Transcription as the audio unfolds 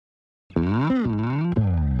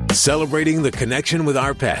Celebrating the connection with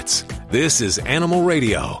our pets. This is Animal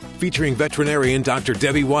Radio, featuring veterinarian Dr.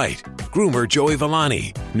 Debbie White, groomer Joey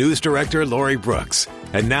Villani, news director Lori Brooks.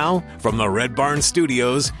 And now, from the Red Barn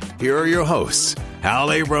Studios, here are your hosts,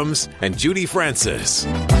 Hal Abrams and Judy Francis.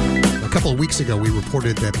 A couple of weeks ago, we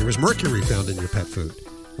reported that there was mercury found in your pet food.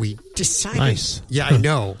 We decided. Nice. Yeah, I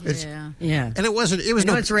know. Yeah. And it wasn't. It was I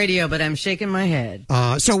know it's radio, but I'm shaking my head.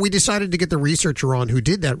 So we decided to get the researcher on who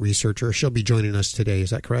did that researcher. She'll be joining us today. Is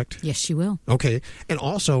that correct? Yes, she will. Okay. And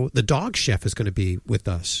also, the dog chef is going to be with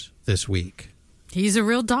us this week. He's a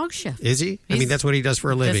real dog chef. Is he? I mean, that's what he does for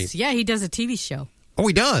a living. He does a TV show. Oh,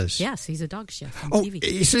 he does? Yes, he's a dog chef on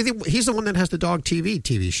TV. So he's the one that has the Dog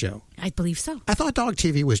TV show. I believe so. I thought Dog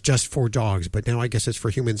TV was just for dogs, but now I guess it's for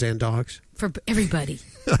humans and dogs. For everybody.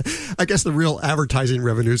 I guess the real advertising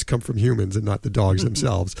revenues come from humans and not the dogs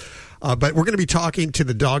themselves. But we're going to be talking to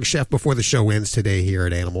the dog chef before the show ends today here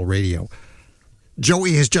at Animal Radio.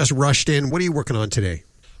 Joey has just rushed in. What are you working on today?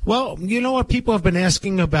 Well, you know what? People have been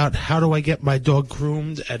asking about how do I get my dog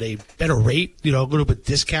groomed at a better rate, a little bit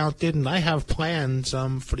discounted. And I have plans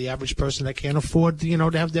for the average person that can't afford, to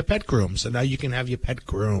have their pet groomed. So now you can have your pet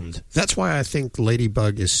groomed. That's why I think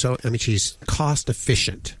Ladybug is she's cost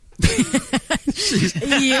efficient.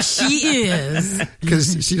 Yes, she is.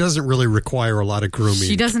 Because she doesn't really require a lot of grooming.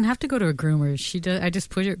 She doesn't have to go to a groomer. I just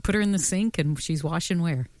put her in the sink and she's wash and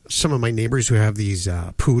wear. Some of my neighbors who have these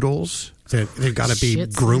poodles, they've got to be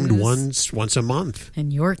groomed once a month.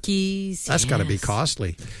 And Yorkies. That's got to be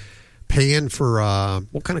costly. Paying for,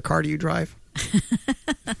 what kind of car do you drive?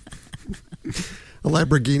 A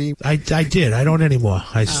Lamborghini? I did. I don't anymore.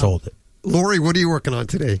 I sold it. Lori, what are you working on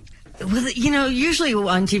today? Well, usually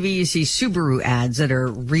on TV you see Subaru ads that are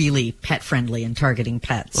really pet-friendly and targeting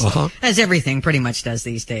pets, as everything pretty much does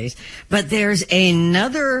these days. But there's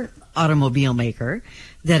another automobile maker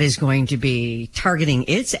that is going to be targeting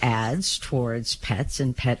its ads towards pets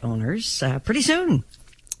and pet owners pretty soon.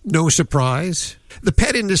 No surprise. The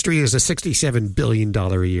pet industry is a $67 billion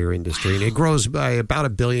a year industry, and it grows by about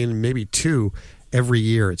 $1 billion, maybe $2 billion every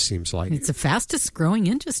year, it seems like. It's the fastest growing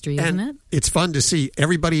industry, isn't it? It's fun to see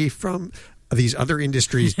everybody from these other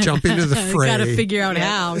industries jump into the fray. Got to figure out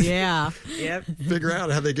how, Yep. Figure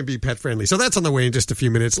out how they can be pet friendly. So that's on the way in just a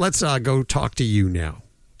few minutes. Let's go talk to you now.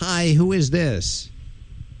 Hi, who is this?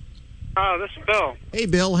 This is Bill. Hey,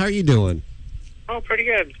 Bill, how are you doing? Oh, pretty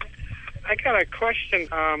good. I got a question.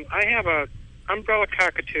 I have a umbrella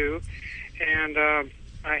cockatoo, and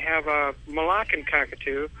I have a Moroccan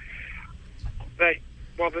cockatoo.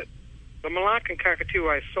 The Moroccan cockatoo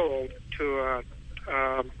I sold to a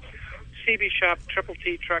CB shop, Triple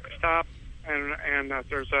T truck stop, and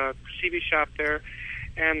there's a CB shop there,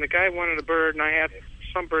 and the guy wanted a bird, and I had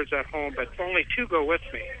some birds at home, but only 2 go with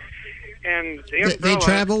me. And the umbrella, they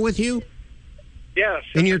travel with you? Yes.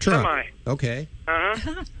 In your truck? Semi. Okay.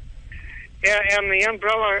 Uh-huh. Yeah, and the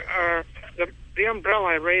umbrella, the umbrella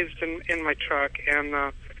I raised in my truck,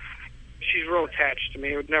 and she's real attached to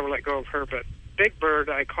me. I would never let go of her, but Big Bird,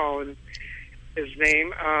 I call him his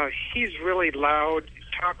name. He's really loud,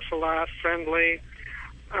 talks a lot, friendly.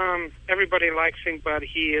 Everybody likes him, but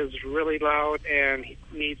he is really loud, and he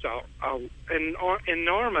needs an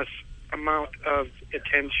enormous amount of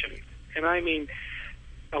attention. And I mean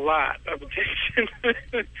a lot of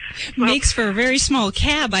attention. Makes for a very small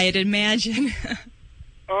cab, I'd imagine.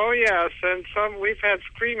 Oh, yes, and we've had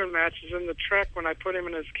screaming matches in the truck when I put him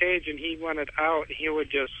in his cage and he wanted out. He would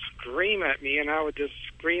just scream at me, and I would just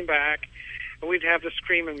scream back, and we'd have the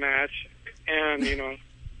screaming match. And,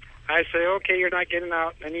 I'd say, okay, you're not getting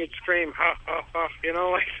out, and he'd scream, ha, ha, ha,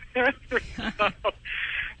 like that.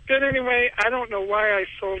 But anyway, I don't know why I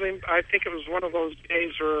sold him. I think it was one of those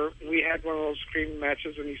days where we had one of those screaming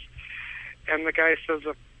matches, and the guy says,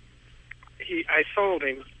 I sold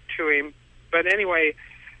him to him. But anyway,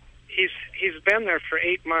 he's been there for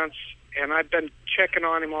 8 months, and I've been checking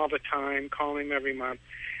on him all the time, calling him every month,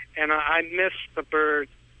 and I miss the bird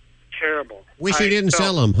terrible. Wish you didn't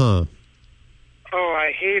sell him, huh? Oh,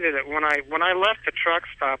 I hated it. When I left the truck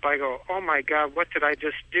stop, I go, oh my God, what did I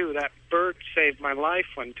just do? That bird saved my life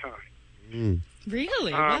one time.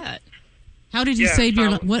 Really? What? How did he save your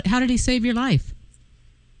life? How did he save your life?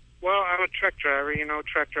 Well, I'm a truck driver.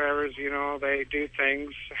 Truck drivers, they do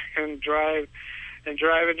things and drive, and it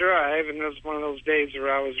was one of those days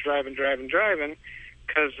where I was driving,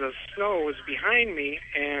 because the snow was behind me,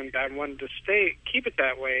 and I wanted to keep it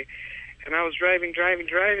that way. And I was driving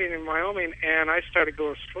in Wyoming, and I started to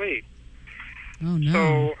go to sleep. Oh, no.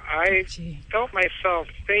 So I felt myself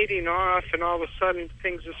fading off, and all of a sudden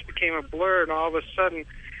things just became a blur, and all of a sudden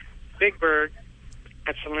Big Bird,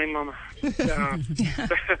 that's the name of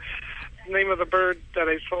name of the bird that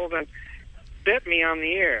I sold and bit me on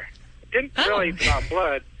the ear. Didn't really draw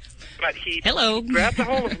blood, but he grabbed a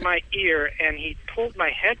hold of my ear and he pulled my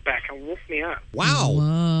head back and woke me up. Wow.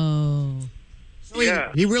 Whoa.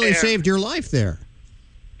 So he really saved your life there.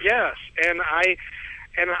 Yes, and I,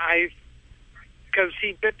 because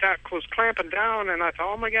he was clamping down, and I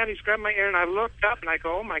thought, oh my God, he's grabbed my ear, and I looked up and I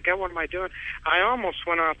go, oh my God, what am I doing? I almost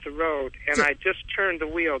went off the road, and I just turned the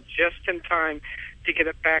wheel just in time to get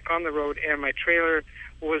it back on the road, and my trailer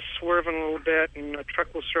was swerving a little bit, and the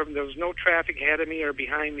truck was swerving. There was no traffic ahead of me or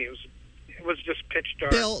behind me. It was just pitch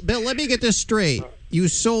dark. Bill, let me get this straight. You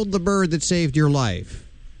sold the bird that saved your life.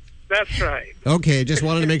 That's right. Okay, just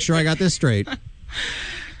wanted to make sure I got this straight.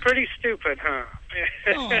 Pretty stupid, huh?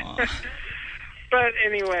 But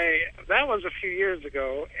anyway, that was a few years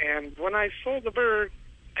ago, and when I sold the bird,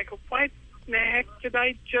 I go, what the heck did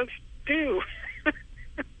I just do?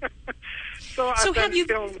 So I've been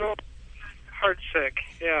feeling real heartsick,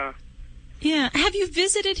 yeah. Yeah. Have you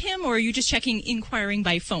visited him, or are you just inquiring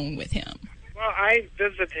by phone with him? Well, I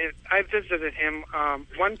visited him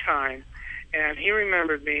one time, and he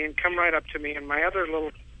remembered me and come right up to me, and my other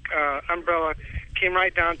little umbrella came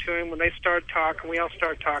right down to him. When they started talking, we all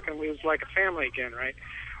started talking. We was like a family again, right?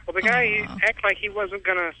 Well, the guy he acted like he wasn't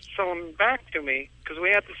going to sell him back to me because we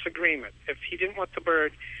had this agreement. If he didn't want the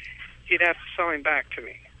bird, he'd have to sell him back to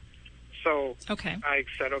me. So I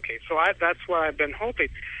said, okay. So that's what I've been hoping.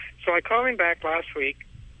 So I called him back last week,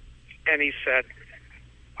 and he said,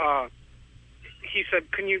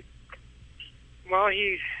 can you? Well,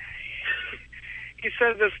 he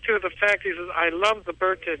said this to the fact. He says, I love the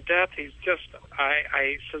bird to death. He's just,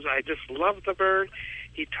 I just love the bird.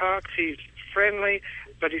 He talks, he's friendly,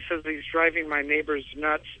 but he says he's driving my neighbors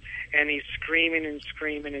nuts, and he's screaming and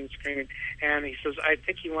screaming and screaming. And he says, I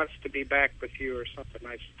think he wants to be back with you or something.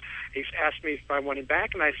 He's asked me if I want him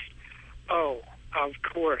back, and I said, oh, of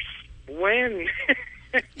course. When?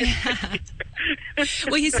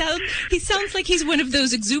 Well, he sounds like he's one of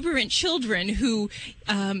those exuberant children who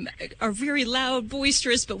are very loud,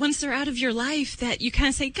 boisterous, but once they're out of your life, that you kind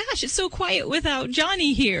of say, gosh, it's so quiet without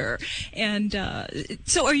Johnny here. And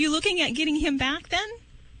so are you looking at getting him back then?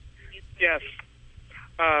 Yes.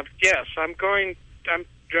 Yes, I'm driving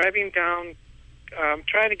down,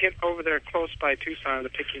 trying to get over there close by Tucson to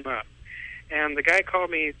pick him up. And the guy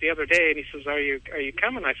called me the other day, and he says, are you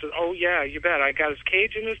coming? I said, oh, yeah, you bet. I got his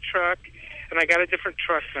cage in his truck, and I got a different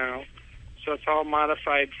truck now. So it's all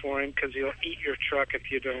modified for him because he'll eat your truck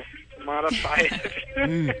if you don't modify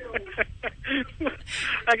it.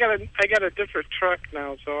 I got a different truck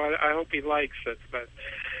now, so I hope he likes it. But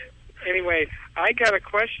anyway, I got a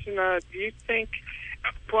question. Do you think...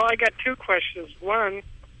 Well, I got two questions. One,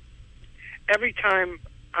 every time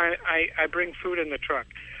I bring food in the truck,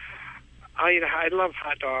 I love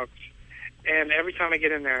hot dogs, and every time I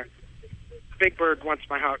get in there, Big Bird wants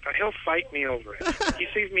my hot dog. He'll fight me over it. He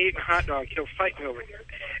sees me eating a hot dog, he'll fight me over it.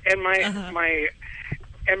 And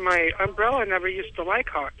my umbrella never used to like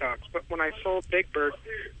hot dogs, but when I sold Big Bird,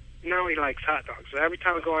 now he likes hot dogs. So every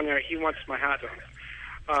time I go in there, he wants my hot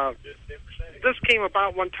dog. This came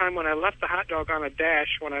about one time when I left the hot dog on a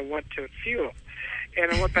dash when I went to fuel,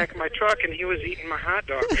 and I went back in my truck, and he was eating my hot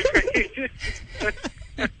dog.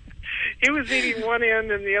 He was eating one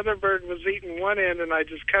end, and the other bird was eating one end, and I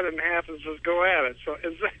just cut it in half and says, go at it. So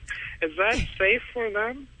is that safe for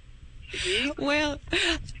them to eat? Well,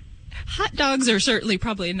 hot dogs are certainly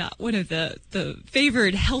probably not one of the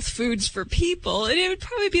favored health foods for people, and it would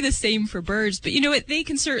probably be the same for birds. But you know what? They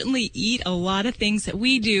can certainly eat a lot of things that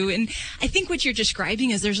we do, and I think what you're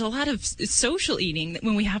describing is there's a lot of social eating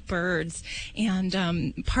when we have birds, and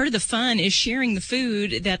part of the fun is sharing the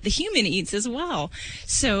food that the human eats as well.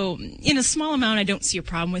 So in a small amount, I don't see a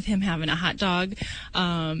problem with him having a hot dog.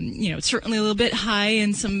 It's certainly a little bit high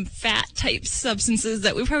in some fat-type substances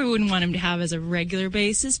that we probably wouldn't want him to have as a regular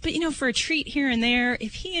basis, but for a treat here and there,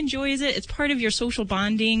 if he enjoys it, it's part of your social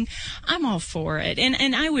bonding, I'm all for it.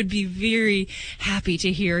 And I would be very happy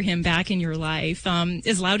to hear him back in your life,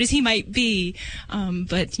 as loud as he might be.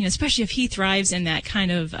 But especially if he thrives in that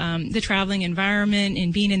kind of the traveling environment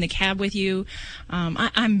and being in the cab with you,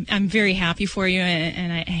 I'm very happy for you,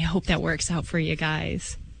 and I hope that works out for you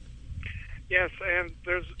guys. Yes, and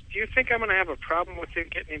do you think I'm going to have a problem with him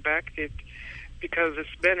getting him back? Because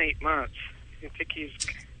it's been 8 months. Do you think he's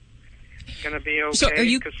going to be okay? So are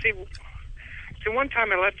you... Because see, one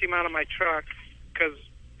time I left him out of my truck because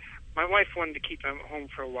my wife wanted to keep him at home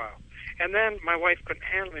for a while. And then my wife couldn't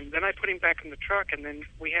handle him. Then I put him back in the truck, and then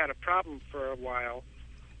we had a problem for a while.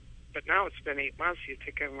 But now it's been 8 months. You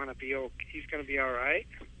think I'm going to be okay? He's going to be all right?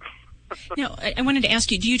 Now, I wanted to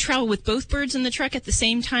ask you, do you travel with both birds in the truck at the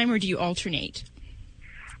same time, or do you alternate?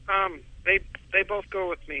 They both go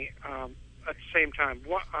with me at the same time.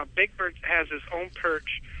 Big Bird has his own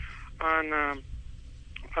perch on the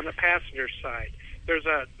passenger side. There's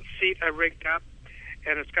a seat I rigged up,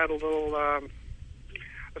 and it's got a little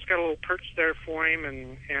perch there for him,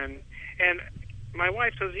 and my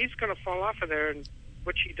wife says he's going to fall off of there, and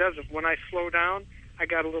what she does is when I slow down, I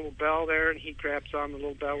got a little bell there, and he grabs on the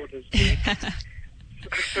little bell with his beak.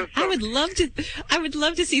 I would love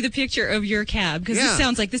to see the picture of your cab, because this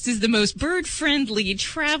sounds like this is the most bird-friendly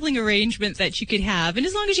traveling arrangement that you could have. And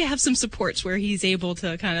as long as you have some supports where he's able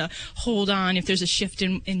to kind of hold on if there's a shift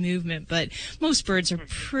in movement. But most birds are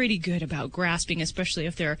pretty good about grasping, especially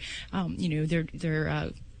if they're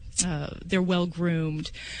well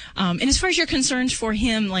groomed. And as far as your concerns for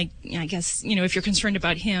him, like, I guess, if you're concerned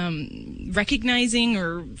about him recognizing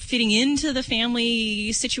or fitting into the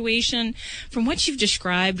family situation, from what you've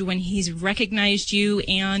described, when he's recognized you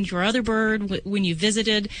and your other bird when you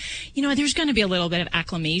visited, there's going to be a little bit of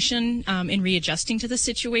acclimation in readjusting to the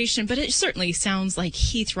situation. But it certainly sounds like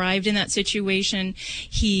he thrived in that situation.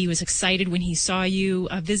 He was excited when he saw you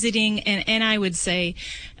visiting. And I would say,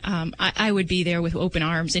 I would be there with open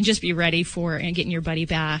arms and just be ready for getting your buddy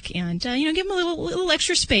back, and give him a little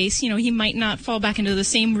extra space. He might not fall back into the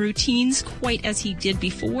same routines quite as he did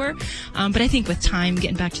before, but I think with time,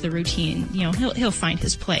 getting back to the routine, he'll find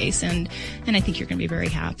his place, and I think you're going to be very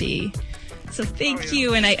happy. So thank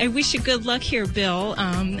you, and I wish you good luck here, Bill.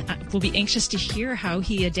 We'll be anxious to hear how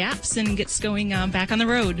he adapts and gets going back on the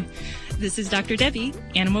road. This is Dr. Debbie,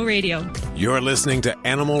 Animal Radio. You're listening to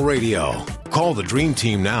Animal Radio. Call the Dream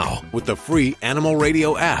Team now with the free Animal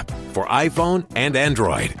Radio app for iPhone and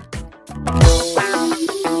Android.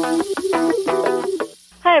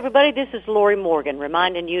 Hi, everybody. This is Lori Morgan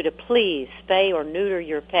reminding you to please spay or neuter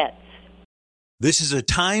your pets. This is a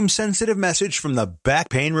time-sensitive message from the Back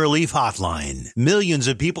Pain Relief Hotline. Millions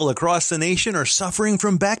of people across the nation are suffering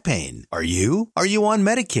from back pain. Are you? Are you on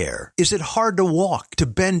Medicare? Is it hard to walk, to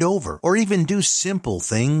bend over, or even do simple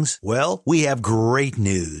things? Well, we have great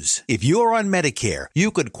news. If you're on Medicare, you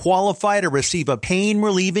could qualify to receive a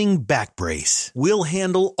pain-relieving back brace. We'll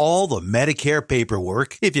handle all the Medicare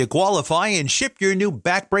paperwork if you qualify and ship your new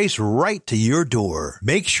back brace right to your door.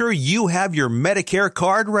 Make sure you have your Medicare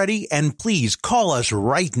card ready, and please call us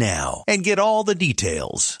right now and get all the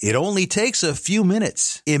details. It only takes a few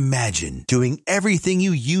minutes. Imagine doing everything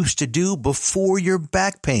you used to do before your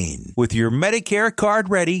back pain. With your Medicare card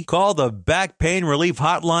ready, call the Back Pain Relief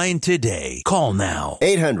Hotline today. Call now.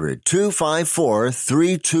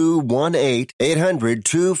 800-254-3218.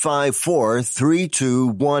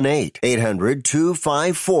 800-254-3218.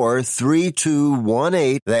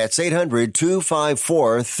 800-254-3218. That's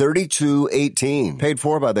 800-254-3218. Paid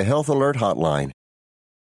for by the Health Alert Hotline.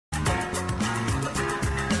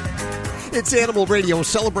 It's Animal Radio,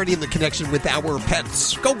 celebrating the connection with our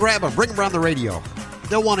pets. Go grab them, bring them around the radio.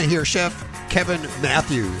 They'll want to hear Chef Kevin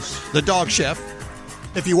Matthews, the dog chef.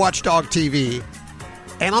 If you watch dog TV,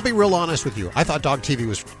 and I'll be real honest with you, I thought dog TV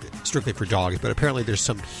was strictly for dogs, but apparently there's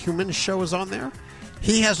some human shows on there.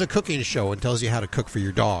 He has a cooking show and tells you how to cook for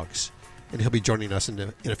your dogs. And he'll be joining us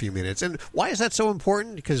in a few minutes. And why is that so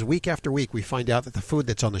important? Because week after week we find out that the food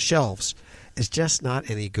that's on the shelves is just not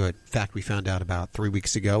any good. In fact, we found out about 3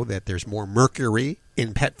 weeks ago that there's more mercury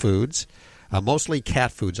in pet foods, mostly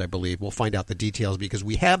cat foods, I believe. We'll find out the details because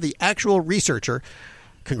we have the actual researcher.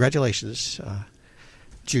 Congratulations,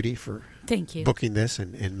 Judy, for Thank you. booking this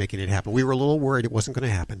and making it happen. We were a little worried it wasn't going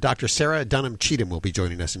to happen. Dr. Sarah Dunham-Cheatham will be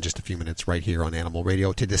joining us in just a few minutes right here on Animal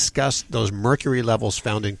Radio to discuss those mercury levels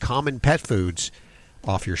found in common pet foods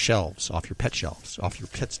off your shelves, off your pet shelves, off your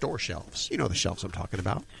pet store shelves. You know the shelves I'm talking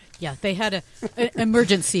about. Yeah, they had an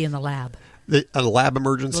emergency in the lab. A lab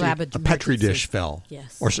emergency? Lab a Petri dish fell.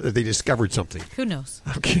 Yes. Or they discovered something. Who knows?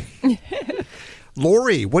 Okay.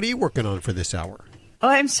 Lori, what are you working on for this hour? Oh,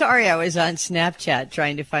 I'm sorry. I was on Snapchat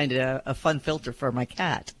trying to find a fun filter for my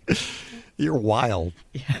cat. You're wild.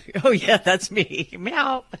 Yeah. Oh, yeah, that's me.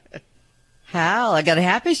 Meow. Hal, I got a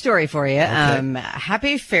happy story for you. Okay.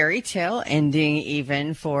 Happy fairy tale ending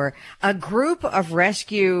even for a group of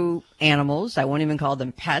rescue animals. I won't even call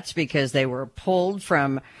them pets because they were pulled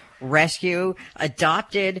from rescue,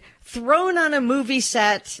 adopted, thrown on a movie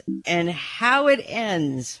set, and how it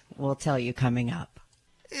ends, we'll tell you coming up.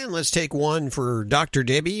 And let's take one for Dr.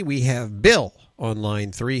 Debbie. We have Bill on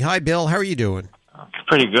line 3. Hi, Bill. How are you doing?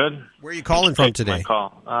 Pretty good. Where are you calling from today? My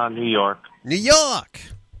call. New York. New York.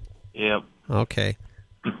 Yep. Okay.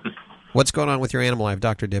 What's going on with your animal? I have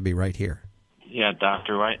Dr. Debbie right here. Yeah,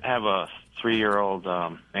 doctor. I have a 3-year-old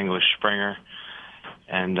English Springer,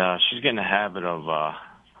 and she's getting a habit of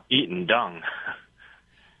eating dung.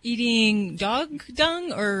 Eating dog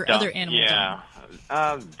dung or other animal dung?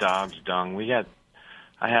 Yeah, dog's dung.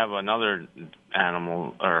 I have another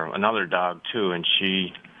animal, or another dog, too, and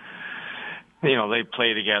she, they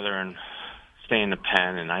play together and stay in the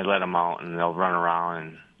pen, and I let them out, and they'll run around,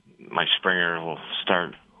 and my Springer will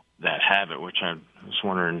start that habit, which I was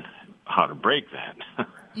wondering how to break that.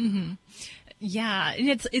 Mm-hmm. Yeah, and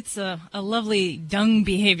it's a lovely dung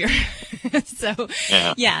behavior. So,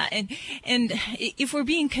 yeah, and if we're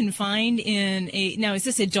being confined in now, is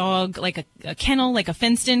this a dog like a kennel, like a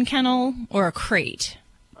fenced-in kennel, or a crate?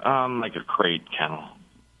 Like a crate kennel.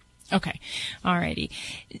 Okay, alrighty.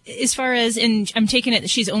 As far as, and I'm taking it that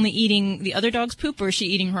she's only eating the other dog's poop, or is she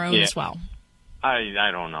eating her own as well?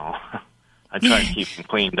 I don't know. I try to keep them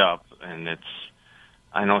cleaned up, and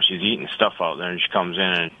I know she's eating stuff out there, and she comes in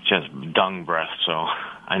and it's just dung breath, so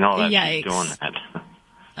I know that she's doing that.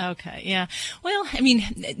 Okay, yeah. Well, I mean,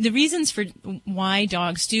 the reasons for why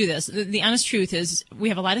dogs do this, the honest truth is we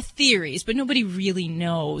have a lot of theories, but nobody really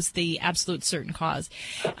knows the absolute certain cause.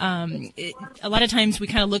 A lot of times we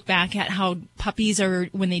kind of look back at how puppies are,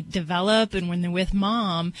 when they develop and when they're with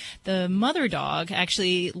mom, the mother dog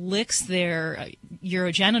actually licks their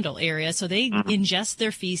urogenital area, so they ingest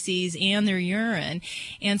their feces and their urine.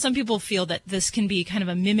 And some people feel that this can be kind of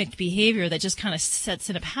a mimicked behavior that just kind of sets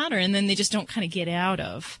in a pattern, and then they just don't kind of get out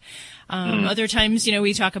of. Other times,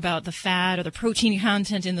 we talk about the fat or the protein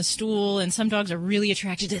content in the stool, and some dogs are really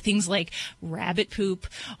attracted to things like rabbit poop,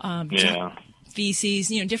 feces,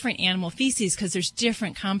 different animal feces, because there's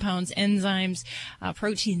different compounds, enzymes,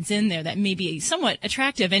 proteins in there that may be somewhat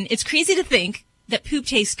attractive. And it's crazy to think that poop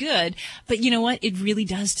tastes good, but you know what? It really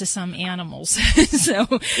does to some animals.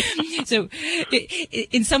 So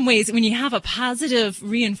in some ways, when you have a positive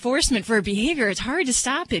reinforcement for a behavior, it's hard to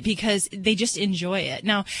stop it because they just enjoy it.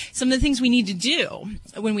 Now, some of the things we need to do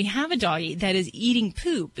when we have a doggy that is eating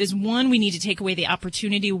poop is, one, we need to take away the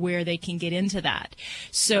opportunity where they can get into that.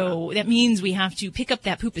 So that means we have to pick up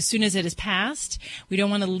that poop as soon as it is passed. We don't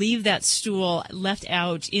want to leave that stool left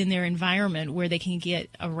out in their environment where they can get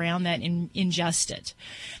around that and ingest it.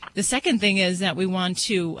 The second thing is that we want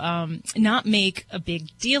to not make a big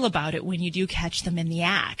deal about it when you do catch them in the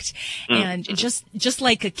act. And just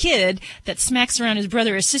like a kid that smacks around his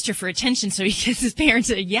brother or sister for attention so he gets his parents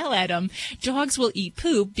to yell at him, dogs will eat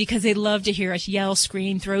poop because they love to hear us yell,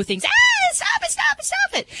 scream, throw things. Stop it, stop it,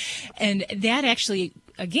 stop it. And that actually,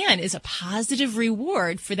 again, is a positive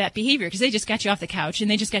reward for that behavior because they just got you off the couch and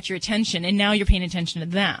they just got your attention, and now you're paying attention to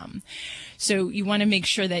them. So you want to make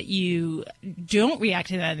sure that you don't react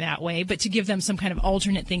to that way, but to give them some kind of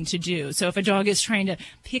alternate thing to do. So if a dog is trying to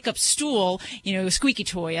pick up stool, a squeaky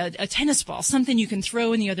toy, a tennis ball, something you can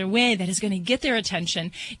throw in the other way that is going to get their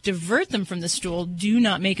attention, divert them from the stool. Do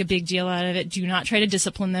not make a big deal out of it. Do not try to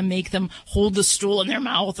discipline them, make them hold the stool in their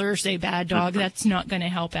mouth or say bad dog. That's not going to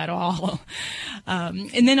help at all.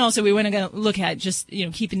 And then also we want to look at just,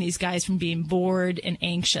 keeping these guys from being bored and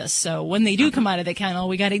anxious. So when they do come out of the kennel,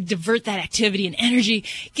 we got to divert that activity and energy,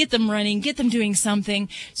 get them running, get them doing something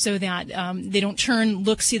so that they don't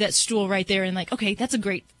look, see that stool right there and like, okay, that's a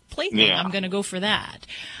great plaything. Yeah. I'm going to go for that.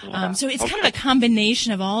 Yeah. So it's kind of a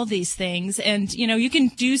combination of all these things. And, you can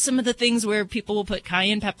do some of the things where people will put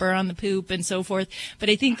cayenne pepper on the poop and so forth. But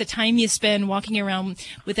I think the time you spend walking around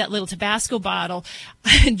with that little Tabasco bottle,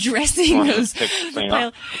 dressing those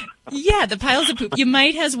the piles of poop, you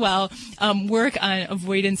might as well work on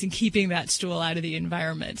avoidance and keeping that stool out of the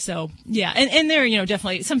environment. So, yeah. And there,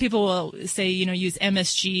 definitely some people will say, use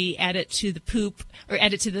MSG, add it to the poop or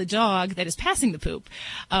add it to the dog that is passing the poop.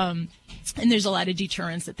 And there's a lot of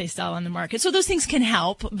deterrents that they sell on the market. So those things can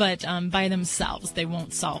help, but by themselves, they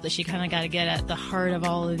won't solve this. You kind of got to get at the heart of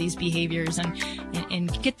all of these behaviors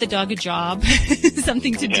and get the dog a job,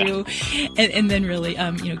 something to do, and then really,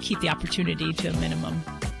 keep the opportunity to a minimum.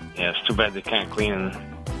 Yeah, it's too bad they can't clean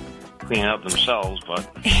it up themselves, but...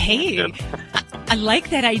 Hey, I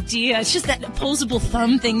like that idea. It's just that opposable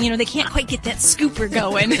thumb thing. They can't quite get that scooper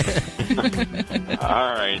going.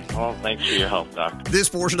 All right. Well, thanks for your help, Doc. This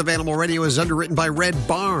portion of Animal Radio is underwritten by Red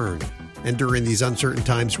Barn. And during these uncertain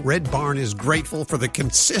times, Red Barn is grateful for the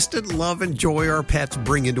consistent love and joy our pets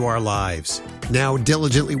bring into our lives. Now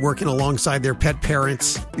diligently working alongside their pet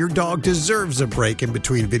parents, your dog deserves a break in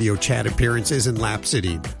between video chat appearances and lap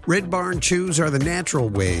sitting. Red Barn Chews are the natural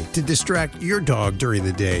way to distract your dog during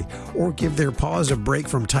the day or give their paws a break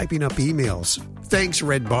from typing up emails. Thanks,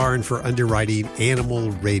 Red Barn, for underwriting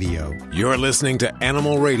Animal Radio. You're listening to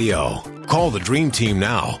Animal Radio. Call the Dream Team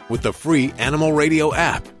now with the free Animal Radio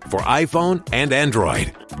app for iPhone and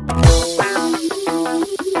Android.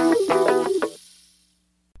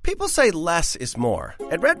 say less is more.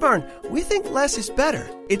 At Red Barn, we think less is better.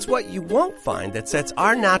 It's what you won't find that sets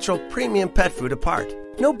our natural premium pet food apart.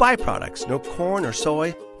 No byproducts, no corn or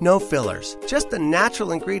soy, no fillers. Just the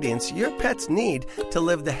natural ingredients your pets need to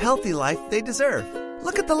live the healthy life they deserve.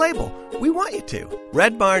 Look at the label. We want you to.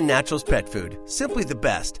 Red Barn Naturals Pet Food. Simply the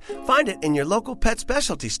best. Find it in your local pet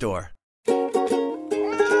specialty store.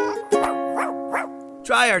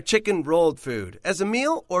 Try our chicken rolled food as a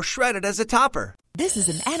meal or shredded as a topper. This is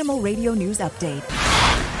an Animal Radio News Update.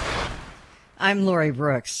 I'm Lori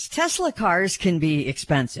Brooks. Tesla cars can be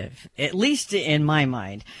expensive, at least in my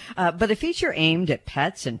mind. But a feature aimed at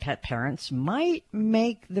pets and pet parents might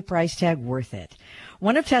make the price tag worth it.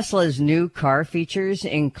 One of Tesla's new car features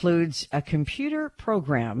includes a computer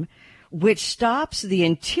program which stops the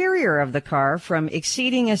interior of the car from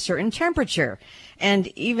exceeding a certain temperature. And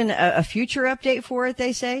even a future update for it,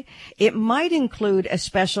 they say, it might include a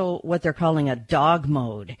special, what they're calling a dog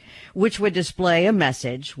mode, which would display a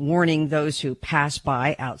message warning those who pass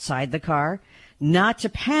by outside the car not to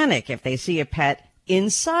panic if they see a pet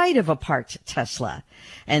inside of a parked Tesla.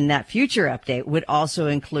 And that future update would also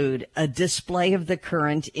include a display of the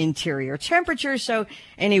current interior temperature, so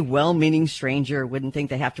any well-meaning stranger wouldn't think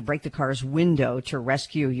they have to break the car's window to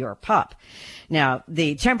rescue your pup. Now,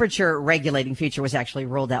 the temperature regulating feature was actually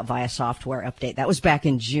rolled out via software update. That was back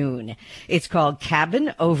in June. It's called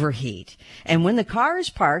Cabin Overheat. And when the car is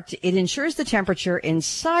parked, it ensures the temperature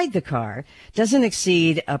inside the car doesn't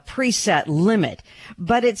exceed a preset limit.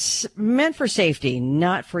 But it's meant for safety,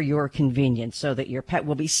 not for your convenience, so that your pet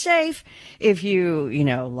will be safe if you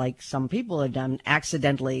like some people have done,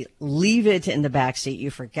 accidentally leave it in the back seat.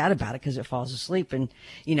 You forgot about it because it falls asleep, and,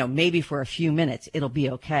 maybe for a few minutes it'll be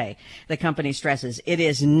okay. The company stresses it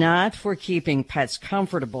is not for keeping pets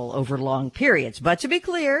comfortable over long periods. But to be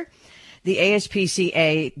clear, the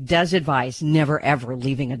ASPCA does advise never ever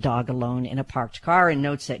leaving a dog alone in a parked car, and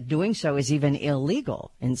notes that doing so is even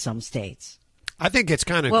illegal in some states. I think it's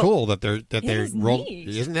kind of cool that they're roll,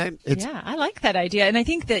 isn't it? Yeah, I like that idea, and I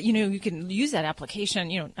think that you can use that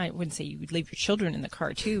application. I wouldn't say you would leave your children in the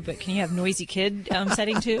car too, but can you have noisy kid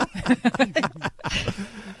setting too?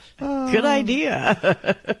 Good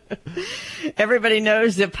idea. Everybody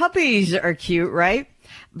knows that puppies are cute, right?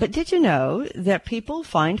 But did you know that people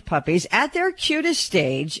find puppies at their cutest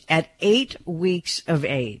stage at 8 weeks of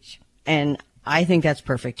age? And I think that's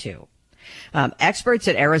perfect too. Experts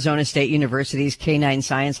at Arizona State University's Canine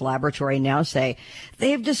Science Laboratory now say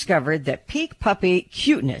they've discovered that peak puppy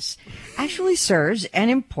cuteness actually serves an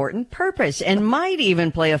important purpose and might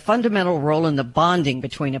even play a fundamental role in the bonding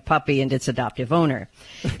between a puppy and its adoptive owner.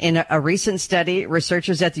 In a recent study,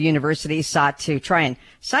 researchers at the university sought to try and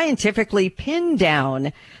scientifically pin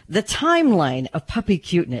down the timeline of puppy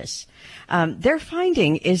cuteness. Their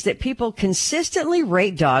finding is that people consistently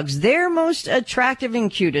rate dogs their most attractive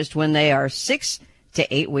and cutest when they are 6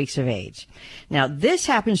 to 8 weeks of age. Now, this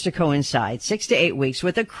happens to coincide 6 to 8 weeks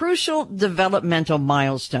with a crucial developmental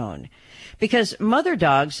milestone, because mother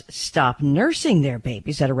dogs stop nursing their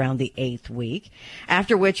babies at around the 8th week,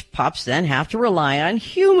 after which pups then have to rely on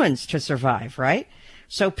humans to survive, right?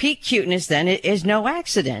 So peak cuteness then is no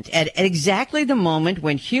accident. At exactly the moment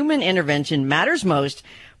when human intervention matters most,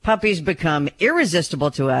 puppies become irresistible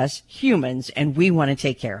to us humans, and we want to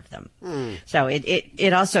take care of them. So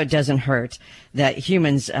it also doesn't hurt that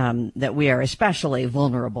humans, that we are especially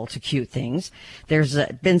vulnerable to cute things. There's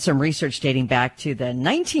been some research dating back to the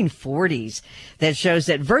 1940s that shows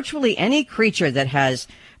that virtually any creature that has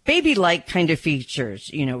baby-like kind of features,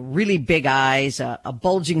 really big eyes, a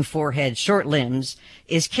bulging forehead, short limbs,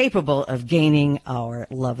 is capable of gaining our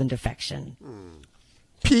love and affection.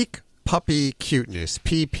 Peak puppy cuteness,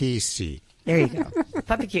 PPC. There you go.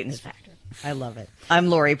 Puppy cuteness factor. I love it. I'm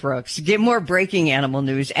Lori Brooks. Get more breaking animal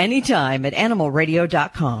news anytime at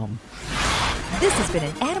animalradio.com. This has been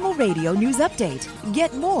an Animal Radio News Update.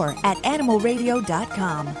 Get more at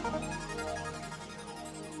animalradio.com.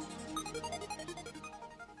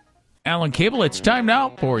 Alan Cable, it's time now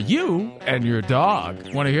for you and your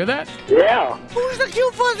dog. Want to hear that? Yeah. Who's the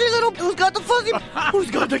cute fuzzy little? Who's got the fuzzy? Who's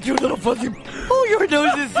got the cute little fuzzy? Oh, your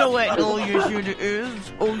nose is so wet. Oh, yes, it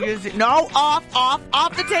is. Oh, yes, it. No, off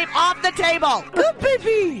the table, off the table. Good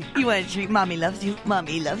baby. You want a treat? Mommy loves you.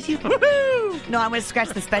 Mommy loves you. Woo-hoo. No, I'm going to scratch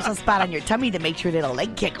the special spot on your tummy to make sure little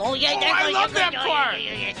leg kick. Oh, yeah. I love that part.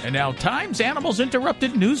 And now, Times Animals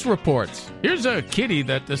Interrupted news reports. Here's a kitty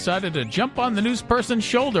that decided to jump on the news person's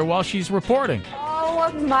shoulder while she's reporting.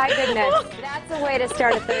 Oh, my goodness. That's a way to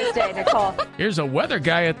start a Thursday, Nicole. Here's a weather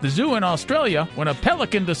guy at the zoo in Australia when a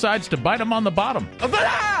pelican decides to bite him on the bottom.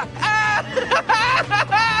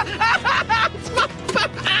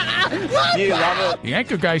 Do you love it? The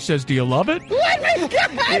anchor guy says, do you love it? Let me go!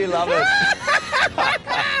 Do you love it?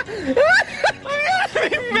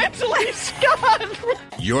 I'm mentally scarred.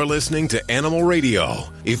 You're listening to Animal Radio.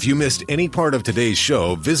 If you missed any part of today's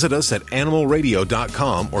show, visit us at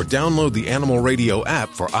animalradio.com or download the Animal Radio app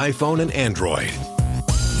for iPhone and Android.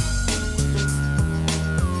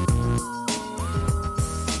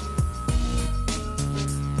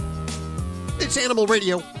 It's Animal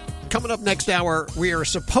Radio. Coming up next hour, we are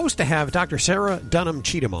supposed to have Dr. Sarah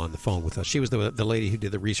Dunham-Cheatham on the phone with us. She was the lady who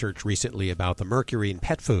did the research recently about the mercury in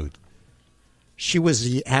pet food. She was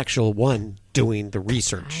the actual one doing the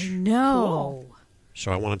research. No. So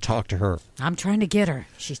I want to talk to her. I'm trying to get her.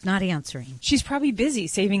 She's not answering. She's probably busy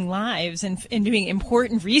saving lives and doing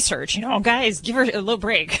important research. You know, guys, give her a little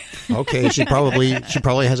break. Okay, she probably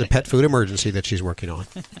has a pet food emergency that she's working on.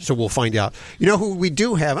 So we'll find out. You know who we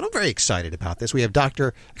do have, and I'm very excited about this. We have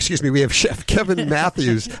we have Chef Kevin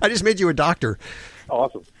Matthews. I just made you a doctor.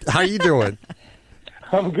 Awesome. How are you doing?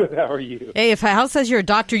 I'm good. How are you? Hey, if Hal says you're a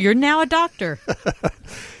doctor, you're now a doctor.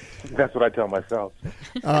 That's what I tell myself.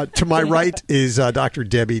 To my right is Dr.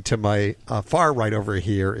 Debbie. To my far right over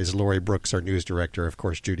here is Lori Brooks, our news director. Of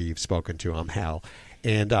course, Judy, you've spoken to. I'm Hal.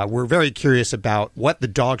 And we're very curious about what the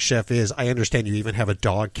Dog Chef is. I understand you even have a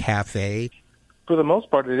dog cafe. For the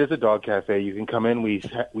most part, it is a dog cafe. You can come in. We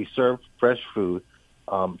serve fresh food,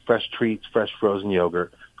 fresh treats, fresh frozen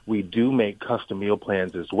yogurt. We do make custom meal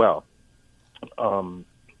plans as well, in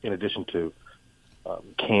addition to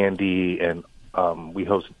candy, and we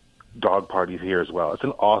host dog parties here as well. It's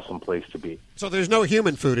an awesome place to be. So there's no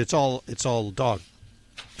human food. It's all dog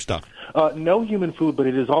stuff. No human food, but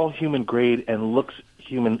it is all human grade and looks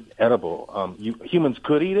human edible. Humans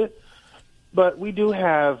could eat it, but we do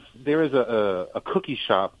have. There is a cookie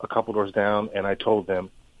shop a couple doors down, and I told them,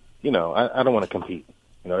 I don't want to compete.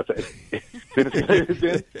 Then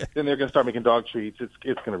they're going to start making dog treats. It's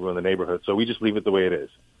going to ruin the neighborhood. So we just leave it the way it is.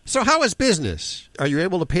 So how is business? Are you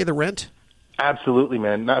able to pay the rent? Absolutely,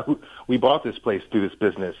 man. Now, we bought this place through this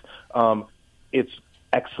business. It's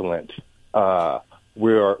excellent.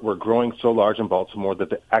 We're growing so large in Baltimore that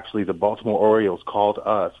the Baltimore Orioles called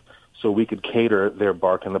us so we could cater their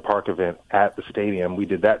Bark in the Park event at the stadium. We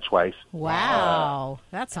did that twice. Wow,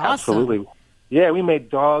 that's awesome. Absolutely. Yeah, we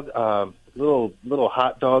made little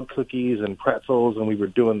hot dog cookies and pretzels, and we were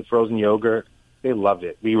doing the frozen yogurt. They loved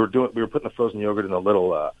it. We were putting the frozen yogurt in the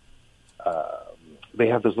little. They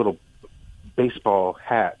have those little baseball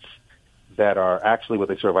hats that are actually what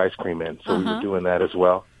they serve ice cream in. So we were doing that as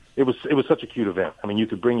well. It was such a cute event. I mean, you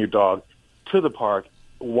could bring your dog to the park,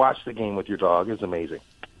 watch the game with your dog. It's amazing.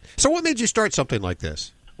 So what made you start something like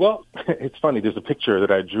this? Well, it's funny. There's a picture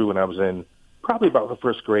that I drew when I was in probably about the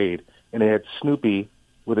first grade, and it had Snoopy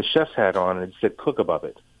with a chef's hat on, and it said cook above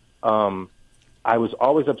it. I was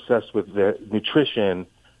always obsessed with the nutrition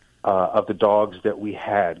of the dogs that we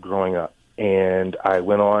had growing up. And I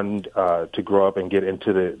went on to grow up and get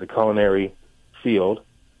into the culinary field.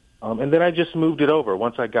 And then I just moved it over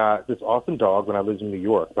once I got this awesome dog when I lived in New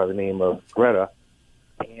York by the name of Greta.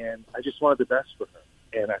 And I just wanted the best for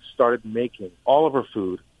her. And I started making all of her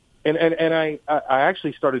food. And I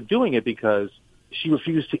actually started doing it because she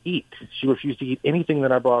refused to eat. She refused to eat anything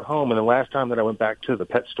that I brought home. And the last time that I went back to the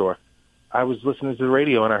pet store, I was listening to the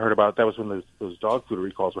radio, and I heard about that was when those dog food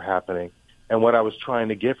recalls were happening. And what I was trying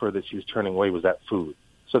to give her that she was turning away was that food.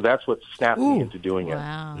 So that's what snapped me into doing it.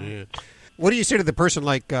 Yeah. What do you say to the person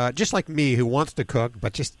just like me who wants to cook,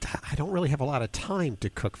 but I don't really have a lot of time to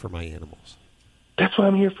cook for my animals? That's why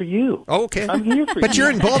I'm here for you. Oh, okay. I'm here for you. But you're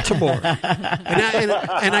in Baltimore.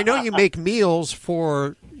 and I know you make meals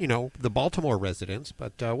for, the Baltimore residents,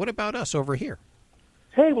 but what about us over here?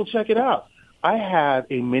 Hey, well, check it out. I have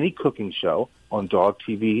a mini cooking show on Dog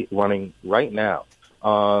TV running right now.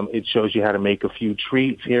 It shows you how to make a few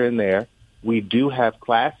treats here and there. We do have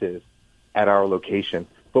classes at our location,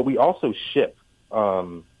 but we also ship.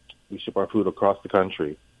 We ship our food across the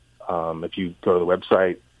country. If you go to the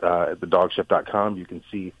website at thedogchef.com, you can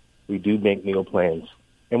see we do make meal plans,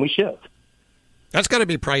 and we ship. That's got to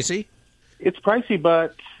be pricey. It's pricey,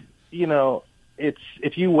 but, it's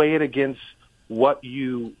if you weigh it against what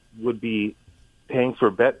you would be paying for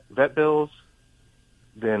vet bills,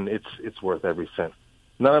 then it's worth every cent.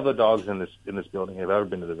 None of the dogs in this building have ever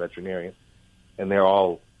been to the veterinarian, and they're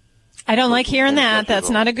all. I don't like hearing that.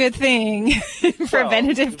 That's not a good thing.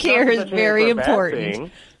 Preventative care is very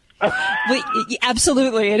important.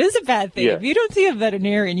 Absolutely. It is a bad thing. Yeah. If you don't see a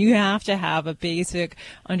veterinarian, you have to have a basic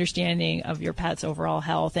understanding of your pet's overall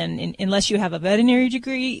health. And unless you have a veterinary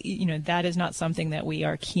degree, that is not something that we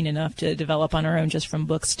are keen enough to develop on our own just from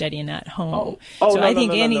book studying at home.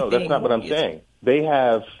 No. That's not what I'm saying. They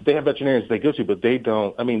have veterinarians they go to, but they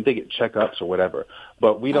don't. I mean, they get checkups or whatever,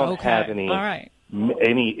 but we don't have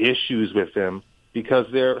any issues with them because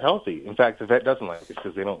they're healthy. In fact, the vet doesn't like it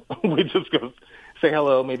because they don't. We just go say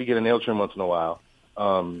hello, maybe get a nail trim once in a while.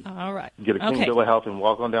 All right. Get a clean bill of health and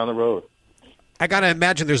walk on down the road. I got to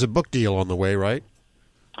imagine there's a book deal on the way, right?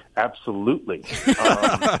 Absolutely. Yay!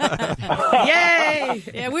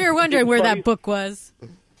 Yeah, we were wondering where that book was.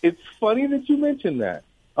 It's funny that you mentioned that.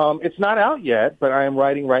 It's not out yet, but I am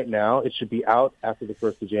writing right now. It should be out after the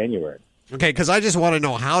 1st of January. Okay, because I just want to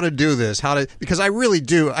know how to do this, because I really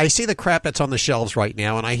do. I see the crap that's on the shelves right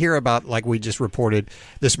now, and I hear about, like we just reported,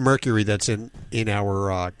 this mercury that's in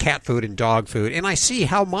our cat food and dog food, and I see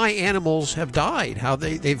how my animals have died, how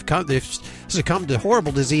they've succumbed to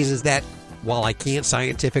horrible diseases that, while I can't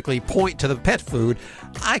scientifically point to the pet food,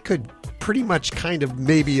 I could pretty much kind of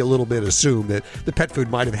maybe a little bit assume that the pet food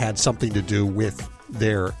might have had something to do with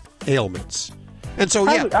their ailments. And so,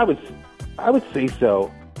 yeah. I would say so.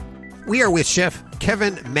 We are with Chef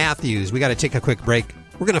Kevin Matthews. We got to take a quick break.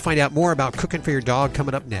 We're going to find out more about cooking for your dog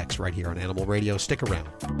coming up next right here on Animal Radio. Stick around.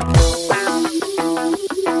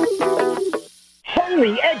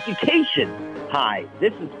 Holy education! Hi,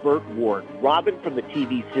 this is Burt Ward, Robin from the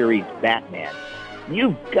TV series Batman.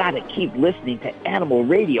 You've got to keep listening to Animal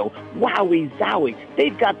Radio. Wowie zowie.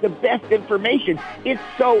 They've got the best information. It's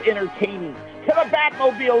so entertaining. To the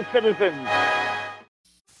Batmobile, citizens!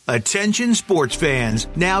 Attention sports fans,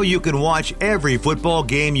 now you can watch every football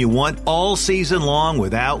game you want all season long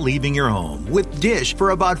without leaving your home with Dish for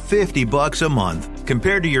about $50 a month.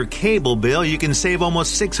 Compared to your cable bill, you can save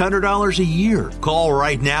almost $600 a year. Call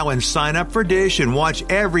right now and sign up for Dish and watch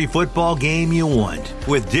every football game you want.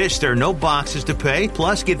 With Dish, there are no boxes to pay,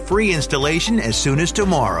 plus get free installation as soon as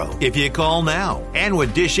tomorrow if you call now. And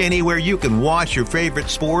with Dish Anywhere, you can watch your favorite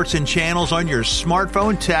sports and channels on your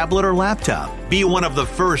smartphone, tablet, or laptop. Be one of the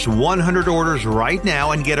first 100 orders right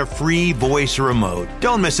now and get a free voice remote.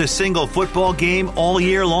 Don't miss a single football game all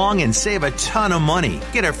year long and save a ton of money.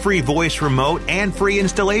 Get a free voice remote and free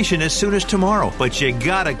installation as soon as tomorrow. But you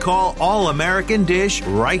gotta call All American Dish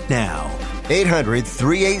right now.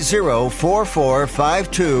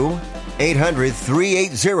 800-380-4452.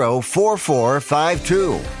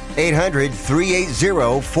 800-380-4452.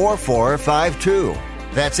 800-380-4452.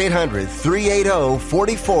 That's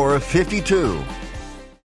 800-380-4452.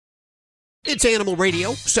 It's Animal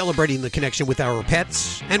Radio, celebrating the connection with our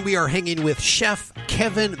pets, and we are hanging with Chef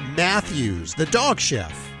Kevin Matthews, the dog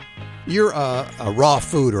chef. You're a raw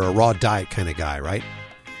food or a raw diet kind of guy, right?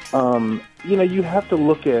 You have to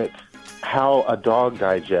look at how a dog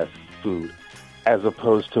digests food as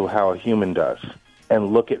opposed to how a human does,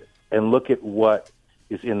 and look at what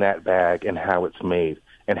is in that bag and how it's made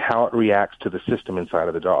and how it reacts to the system inside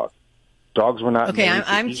of the dog. Dogs were not. Okay, made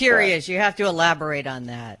to I'm eat curious. that. You have to elaborate on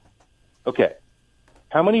that. Okay,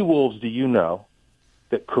 how many wolves do you know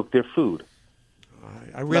that cook their food?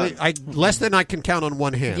 Less than I can count on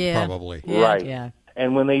one hand, probably. Yeah, right. Yeah.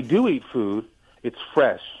 And when they do eat food, it's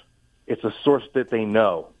fresh. It's a source that they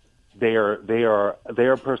know. They are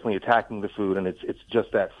personally attacking the food, and it's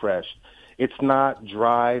just that fresh. It's not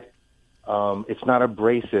dried. It's not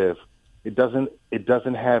abrasive. It doesn't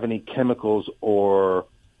have any chemicals or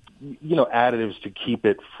additives to keep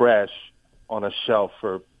it fresh on a shelf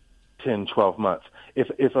for 10, 12 months.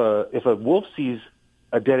 If a wolf sees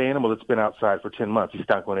a dead animal that's been outside for 10 months, he's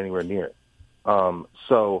not going anywhere near it.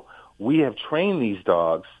 So we have trained these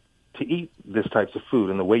dogs to eat this types of food,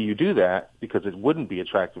 and the way you do that, because it wouldn't be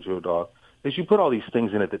attractive to a dog, is you put all these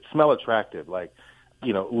things in it that smell attractive, like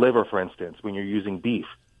liver, for instance, when you're using beef.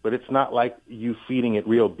 But it's not like you feeding it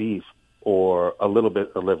real beef or a little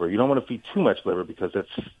bit of liver. You don't want to feed too much liver because it's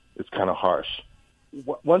kind of harsh.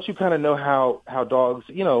 Once you kind of know how dogs,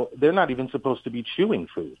 they're not even supposed to be chewing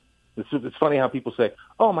food. It's funny how people say,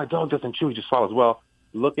 oh, my dog doesn't chew, he just swallows. Well,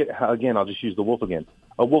 look at how, again, I'll just use the wolf again.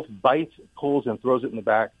 A wolf bites, pulls, and throws it in the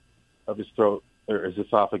back of his throat or his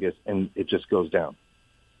esophagus, and it just goes down.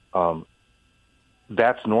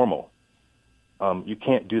 That's normal. You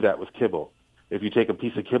can't do that with kibble. If you take a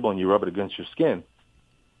piece of kibble and you rub it against your skin,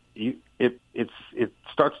 it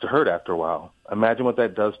starts to hurt after a while. Imagine what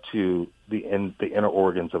that does to the inner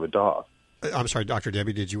organs of a dog. I'm sorry, Dr.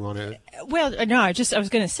 Debbie, did you want to? Well, no, I was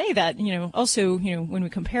going to say that, also, when we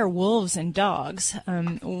compare wolves and dogs,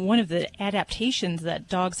 one of the adaptations that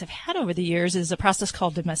dogs have had over the years is a process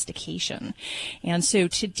called domestication. And so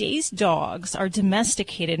today's dogs are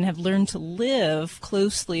domesticated and have learned to live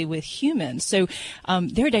closely with humans. So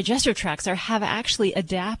their digestive tracts have actually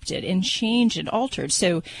adapted and changed and altered.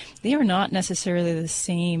 So they are not necessarily the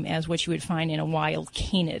same as what you would find in a wild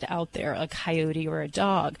canid out there, a coyote or a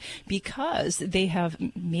dog, because they have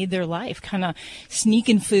made their life kind of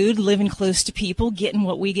sneaking food, living close to people, getting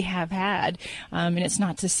what we have had. And it's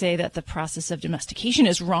not to say that the process of domestication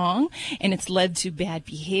is wrong and it's led to bad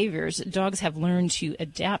behaviors. Dogs have learned to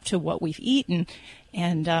adapt to what we've eaten.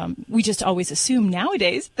 And we just always assume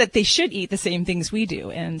nowadays that they should eat the same things we do.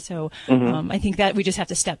 And so I think that we just have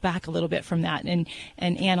to step back a little bit from that and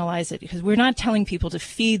analyze it, because we're not telling people to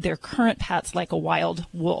feed their current pets like a wild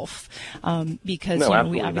wolf, because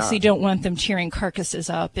we obviously don't want them tearing carcasses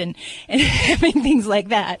up and having things like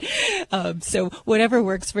that. So whatever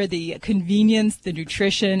works for the convenience, the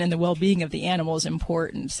nutrition, and the well-being of the animal is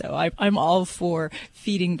important. So I'm all for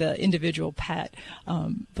feeding the individual pet,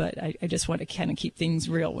 but I just want to kind of keep things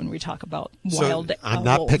real when we talk about wild I'm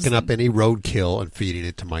not wolves picking up any roadkill and feeding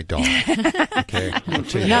it to my dog. Okay,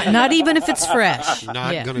 not even if it's fresh.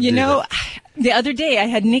 Not Yeah. going to do that. The other day I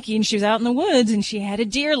had Nikki and she was out in the woods and she had a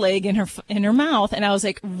deer leg in her mouth, and I was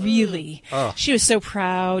like, really? Oh. She was so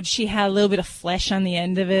proud. She had a little bit of flesh on the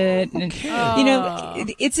end of it, and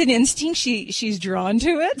it's an instinct. She's drawn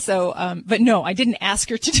to it. So, but no, I didn't ask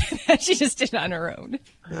her to do that. She just did it on her own.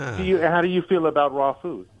 How do you feel about raw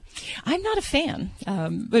food? I'm not a fan,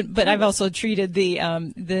 but I've also treated the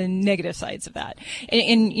negative sides of that.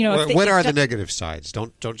 And what are the negative sides?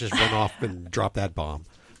 Don't just run off and drop that bomb.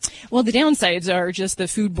 Well, the downsides are just the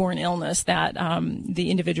foodborne illness that the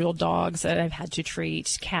individual dogs that I've had to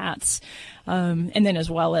treat, cats, and then as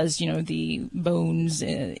well as, the bones,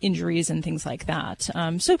 injuries and things like that.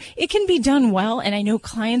 So it can be done well, and I know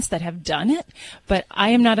clients that have done it, but I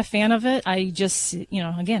am not a fan of it. I just,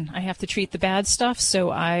 again, I have to treat the bad stuff, so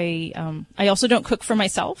I also don't cook for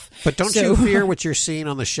myself. But don't you fear what you're seeing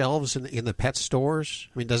on the shelves in the pet stores?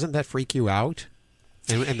 I mean, doesn't that freak you out?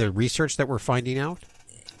 And the research that we're finding out?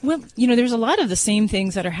 Well, there's a lot of the same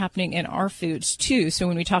things that are happening in our foods, too. So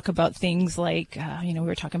when we talk about things like, we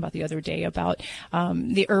were talking about the other day about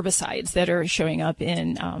the herbicides that are showing up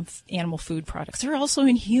in animal food products. They're also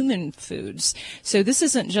in human foods. So this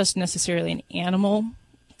isn't just necessarily an animal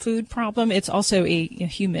food problem. It's also a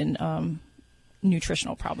human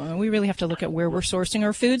nutritional problem. And we really have to look at where we're sourcing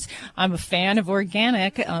our foods. I'm a fan of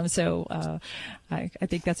organic, so I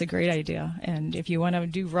think that's a great idea. And if you want to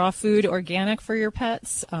do raw food organic for your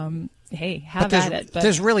pets, hey, have at it. But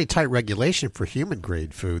there's really tight regulation for human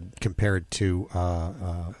grade food compared to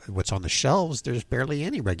what's on the shelves. There's barely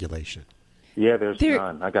any regulation. Yeah, there's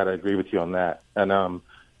none. I got to agree with you on that. And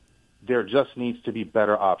there just needs to be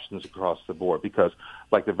better options across the board, because,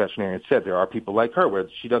 like the veterinarian said, there are people like her where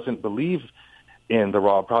she doesn't believe in the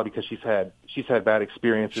raw, probably because she's had bad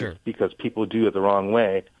experiences because people do it the wrong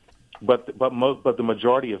way. But the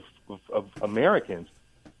majority of Americans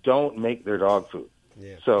don't make their dog food.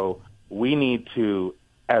 Yeah. So we need to,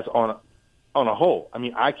 as on a whole, I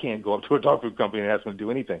mean, I can't go up to a dog food company and ask them to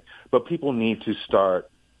do anything, but people need to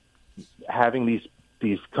start having these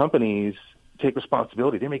companies take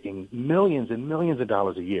responsibility. They're making millions and millions of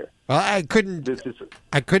dollars a year. Well, I couldn't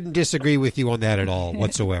disagree with you on that at all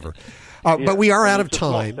whatsoever. But we are out of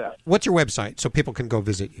time. What's your website so people can go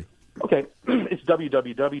visit you? Okay, it's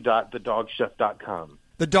www.thedogchef.com.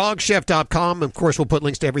 TheDogChef.com. Of course, we'll put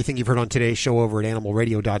links to everything you've heard on today's show over at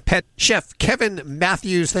animalradio.pet. Chef Kevin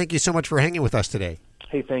Matthews, thank you so much for hanging with us today.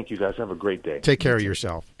 Hey, thank you, guys. Have a great day. Take care of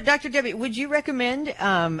yourself. Dr. Debbie, would you recommend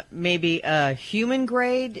maybe a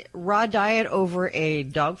human-grade raw diet over a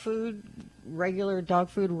regular dog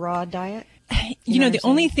food raw diet? The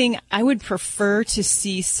only thing I would prefer to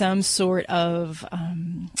see some sort of,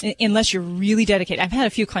 unless you're really dedicated. I've had a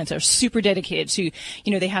few clients that are super dedicated to,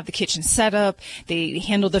 they have the kitchen set up, they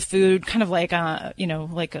handle the food kind of like,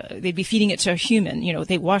 they'd be feeding it to a human.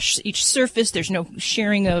 They wash each surface. There's no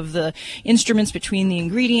sharing of the instruments between the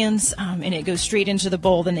ingredients, and it goes straight into the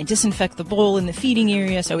bowl. Then they disinfect the bowl in the feeding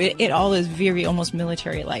area. So it all is very almost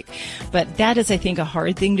military-like. But that is, I think, a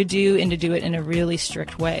hard thing to do, and to do it in a really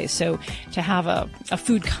strict way. So to have a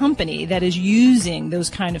food company that is using those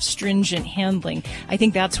kind of stringent handling, I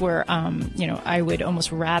think that's where, I would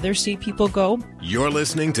almost rather see people go. You're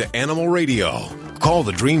listening to Animal Radio. Call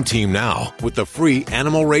the Dream Team now with the free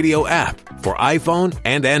Animal Radio app for iPhone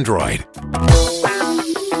and Android.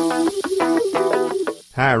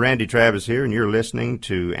 Hi, Randy Travis here, and you're listening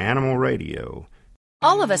to Animal Radio.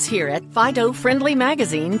 All of us here at Fido Friendly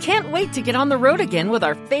Magazine can't wait to get on the road again with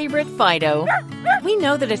our favorite Fido. We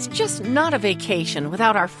know that it's just not a vacation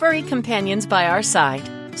without our furry companions by our side.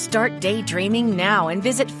 Start daydreaming now and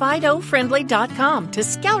visit FidoFriendly.com to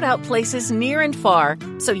scout out places near and far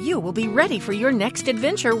so you will be ready for your next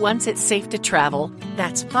adventure once it's safe to travel.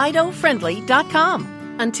 That's FidoFriendly.com.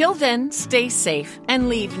 Until then, stay safe and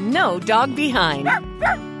leave no dog behind.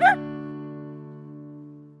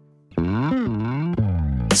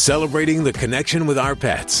 Celebrating the connection with our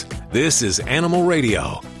pets. This is Animal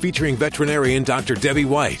Radio, featuring veterinarian Dr. Debbie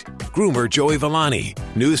White, groomer Joey Villani,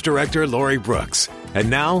 news director Lori Brooks. And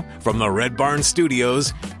now, from the Red Barn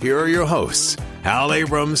Studios, here are your hosts, Hal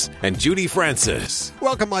Abrams and Judy Francis.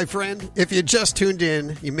 Welcome, my friend. If you just tuned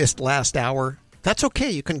in, you missed last hour, that's okay.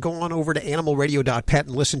 You can go on over to animalradio.pet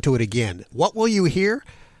and listen to it again. What will you hear?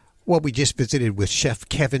 Well, we just visited with Chef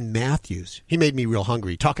Kevin Matthews. He made me real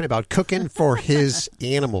hungry, talking about cooking for his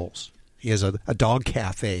animals. He has a dog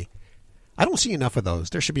cafe. I don't see enough of those.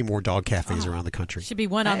 There should be more dog cafes around the country. Should be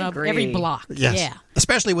one on every block. Yes. Yeah.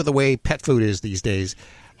 Especially with the way pet food is these days.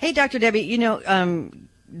 Hey, Dr. Debbie,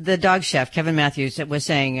 the dog chef, Kevin Matthews, was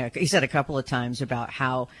saying, he said a couple of times about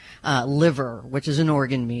how liver, which is an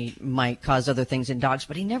organ meat, might cause other things in dogs,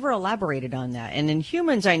 but he never elaborated on that. And in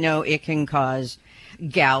humans, I know it can cause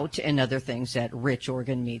gout and other things that rich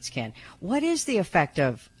organ meats can. What is the effect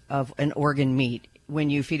of an organ meat when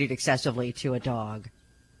you feed it excessively to a dog?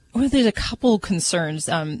 Well, there's a couple concerns.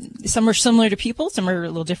 Some are similar to people, some are a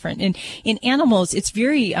little different. In animals, it's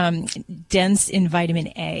very dense in vitamin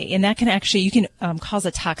A, and that can actually, you can cause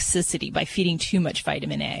a toxicity by feeding too much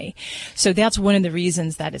vitamin A. So that's one of the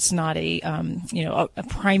reasons that it's not a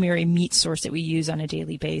primary meat source that we use on a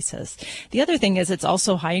daily basis. The other thing is it's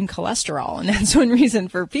also high in cholesterol, and that's one reason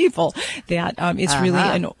for people that it's really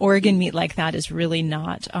an organ meat like that is really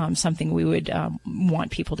not something we would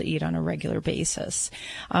want people to eat on a regular basis.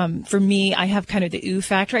 For me, I have kind of the ooh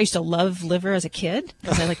factor. I used to love liver as a kid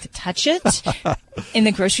because I like to touch it. In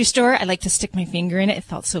the grocery store, I like to stick my finger in it. It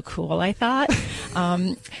felt so cool, I thought.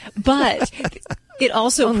 But it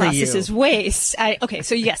also processes waste.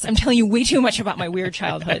 So yes, I'm telling you way too much about my weird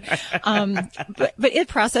childhood. But it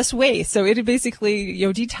processes waste. So it basically,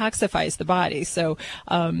 detoxifies the body. So,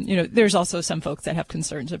 there's also some folks that have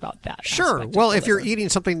concerns about that. Sure. Well, if you're eating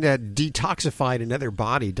something that detoxified another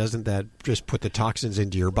body, doesn't that just put the toxins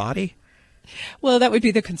into your body? Well, that would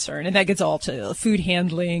be the concern, and that gets all to food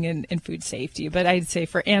handling and food safety. But I'd say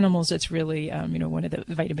for animals, it's really, one of the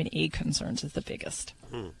vitamin A concerns is the biggest.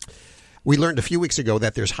 We learned a few weeks ago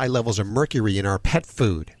that there's high levels of mercury in our pet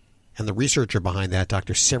food. And the researcher behind that,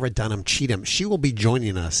 Dr. Sarah Dunham-Cheatham, she will be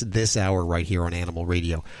joining us this hour right here on Animal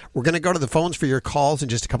Radio. We're going to go to the phones for your calls in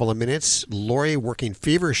just a couple of minutes. Lori working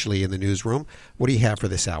feverishly in the newsroom. What do you have for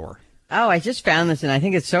this hour? Oh, I just found this, and I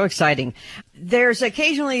think it's so exciting. There's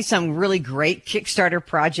occasionally some really great Kickstarter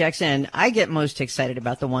projects, and I get most excited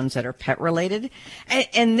about the ones that are pet-related.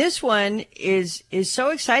 And this one is so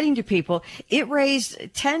exciting to people. It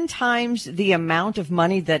raised 10 times the amount of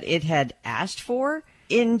money that it had asked for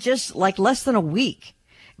in just like less than a week.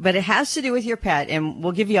 But it has to do with your pet, and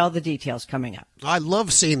we'll give you all the details coming up. I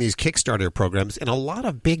love seeing these Kickstarter programs, and a lot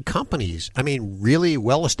of big companies, really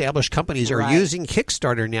well-established companies are using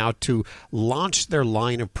Kickstarter now to launch their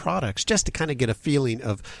line of products, just to kind of get a feeling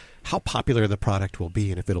of how popular the product will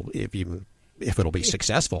be and if it'll be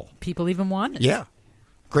successful. People even want it. Yeah.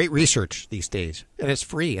 Great research these days, and it's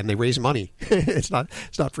free, and they raise money. It's not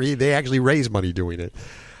free. They actually raise money doing it.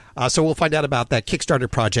 So we'll find out about that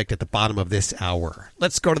Kickstarter project at the bottom of this hour.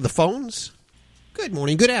 Let's go to the phones. Good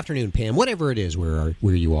morning, good afternoon, Pam. Whatever it is where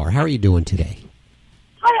you are. How are you doing today?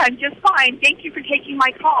 Hi, I'm just fine. Thank you for taking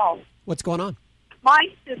my call. What's going on? My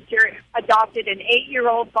sister adopted an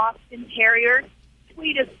 8-year-old Boston Terrier,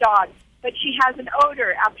 sweetest dog, but she has an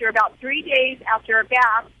odor. After about 3 days after a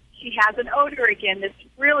bath, she has an odor again that's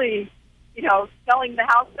really, smelling the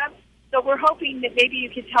house up. So we're hoping that maybe you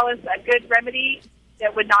could tell us a good remedy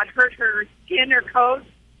that would not hurt her skin or coat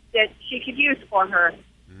that she could use for her.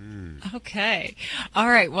 Okay. All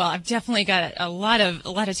right. Well, I've definitely got a lot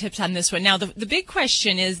of tips on this one. Now, the big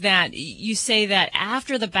question is that you say that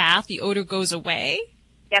after the bath, the odor goes away?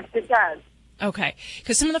 Yes, it does. Okay.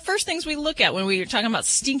 Because some of the first things we look at when we're talking about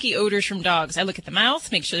stinky odors from dogs, I look at the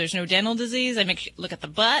mouth, make sure there's no dental disease. I look at the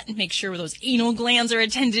butt and make sure those anal glands are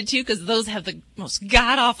attended to because those have the most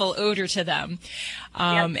god-awful odor to them.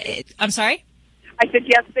 I'm sorry? I said,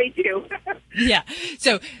 yes, they do. Yeah.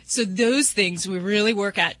 So those things we really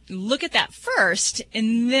look at that first,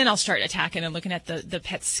 and then I'll start attacking and looking at the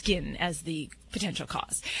pet's skin as the potential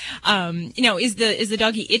cause. Is the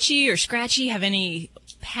doggy itchy or scratchy? Have any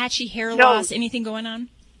patchy hair loss? Anything going on?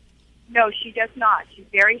 No, she does not. She's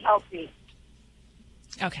very healthy.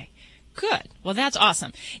 Okay. Good. Well, that's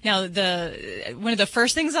awesome. Now, one of the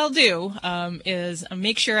first things I'll do is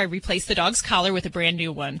make sure I replace the dog's collar with a brand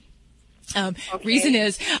new one. Reason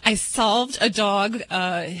is I solved a dog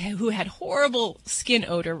who had horrible skin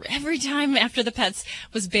odor. Every time after the pets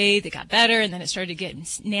was bathed, it got better, and then it started getting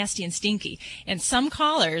nasty and stinky. And some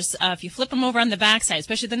collars, if you flip them over on the backside,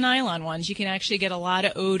 especially the nylon ones, you can actually get a lot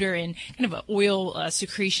of odor and kind of an oil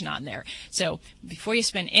secretion on there. So before you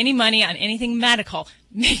spend any money on anything medical,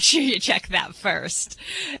 make sure you check that first.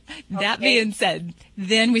 That being said,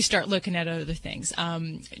 then we start looking at other things.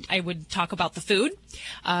 I would talk about the food.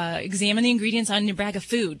 Examine the ingredients on your bag of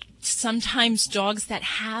food. Sometimes dogs that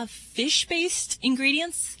have fish-based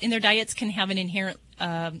ingredients in their diets can have an inherent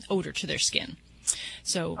odor to their skin.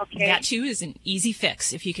 So that, too, is an easy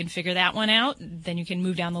fix. If you can figure that one out, then you can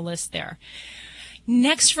move down the list there.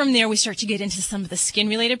 Next, from there, we start to get into some of the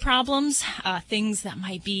skin-related problems, things that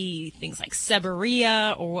might be things like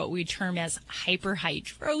seborrhea or what we term as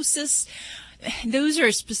hyperhidrosis. Those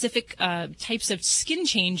are specific types of skin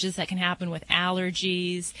changes that can happen with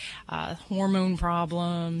allergies, hormone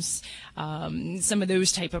problems, some of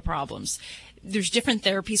those type of problems. There's different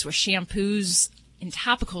therapies with shampoos and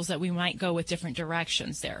topicals that we might go with different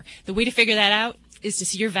directions there. The way to figure that out is to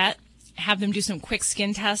see your vet, have them do some quick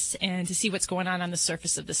skin tests and to see what's going on the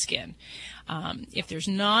surface of the skin. If there's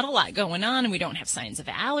not a lot going on and we don't have signs of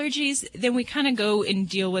allergies, then we kind of go and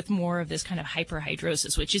deal with more of this kind of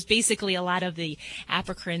hyperhidrosis, which is basically a lot of the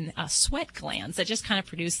apocrine sweat glands that just kind of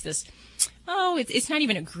produce this, it's not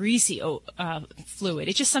even a greasy fluid.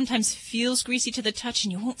 It just sometimes feels greasy to the touch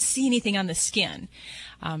and you won't see anything on the skin.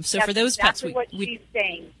 So for those pets, what she's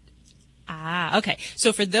saying. Okay.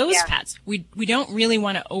 So for those pets, we don't really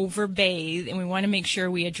want to overbathe, and we want to make sure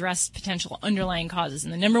we address potential underlying causes.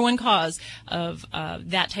 And the number one cause of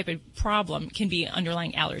that type of problem can be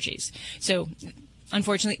underlying allergies. So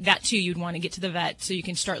unfortunately, that too, you'd want to get to the vet so you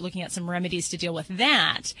can start looking at some remedies to deal with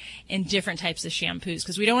that and different types of shampoos,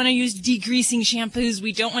 because we don't want to use degreasing shampoos.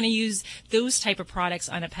 We don't want to use those type of products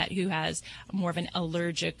on a pet who has more of an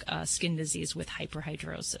allergic skin disease with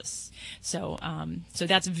hyperhidrosis. So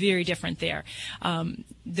that's very different there.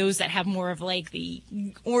 Those that have more of like the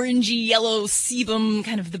orangey yellow sebum,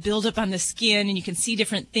 kind of the buildup on the skin, and you can see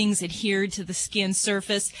different things adhered to the skin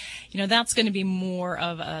surface, that's going to be more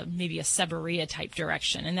of maybe a seborrhea type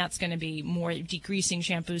direction, and that's going to be more degreasing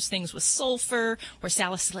shampoos, things with sulfur or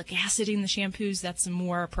salicylic acid in the shampoos. That's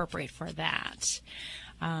more appropriate for that.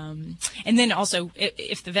 And then also,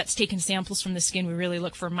 if the vet's taking samples from the skin, we really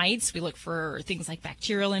look for mites. We look for things like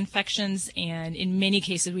bacterial infections, and in many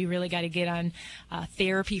cases, we really got to get on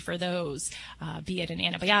therapy for those, be it an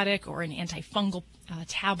antibiotic or an antifungal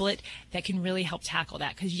tablet that can really help tackle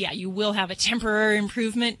that. Because, you will have a temporary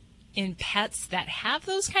improvement in pets that have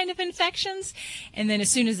those kind of infections, and then as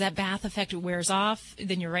soon as that bath effect wears off,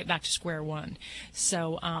 then you're right back to square one.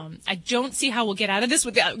 So I don't see how we'll get out of this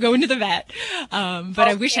without going to the vet, but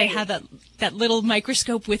I wish I had that little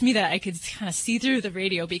microscope with me that I could kind of see through the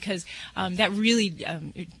radio, because that really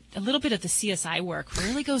a little bit of the CSI work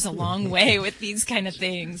really goes a long way with these kind of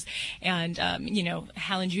things. And,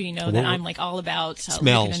 Hal and Judy know that I'm like all about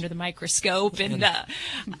looking under the microscope, and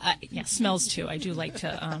smells too. I do like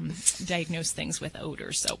to diagnose things with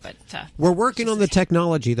odor. We're working on the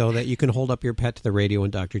technology, though, that you can hold up your pet to the radio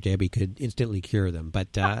and Dr. Debbie could instantly cure them.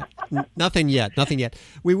 But nothing yet.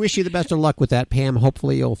 We wish you the best of luck with that, Pam.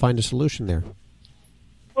 Hopefully you'll find a solution there.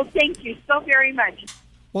 Well, thank you so very much.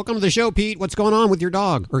 Welcome to the show, Pete. What's going on with your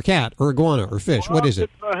dog or cat or iguana or fish? What is it?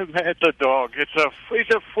 It's a dog. He's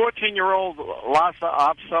a 14-year-old Lhasa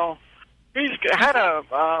Apso. He's had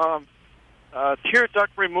a tear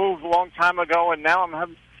duct removed a long time ago, and now I'm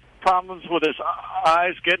having problems with his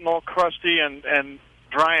eyes getting all crusty and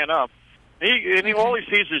drying up. All he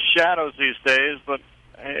sees is shadows these days, but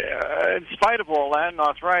in spite of all that and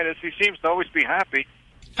arthritis, he seems to always be happy.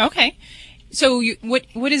 Okay. So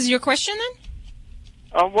what is your question then?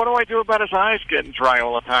 What do I do about his eyes getting dry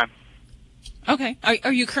all the time? Okay.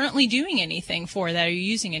 Are you currently doing anything for that? Are you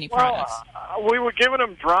using any products? We were giving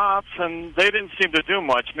him drops, and they didn't seem to do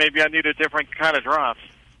much. Maybe I need a different kind of drops.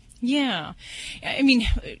 Yeah. I mean,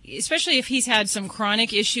 especially if he's had some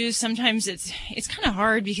chronic issues, sometimes it's kind of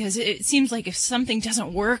hard because it seems like if something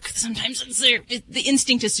doesn't work, sometimes the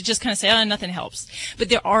instinct is to just kind of say, oh, nothing helps. But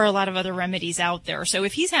there are a lot of other remedies out there. So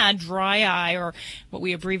if he's had dry eye, or what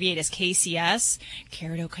we abbreviate as KCS,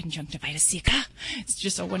 keratoconjunctivitis sicca, it's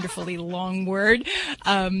just a wonderfully long word.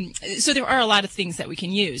 So there are a lot of things that we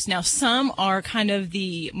can use. Now, some are kind of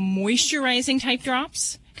the moisturizing type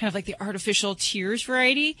drops, kind of like the artificial tears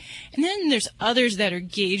variety. And then there's others that are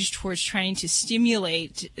gauged towards trying to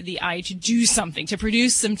stimulate the eye to do something, to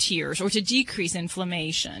produce some tears or to decrease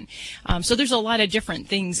inflammation. So there's a lot of different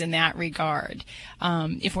things in that regard.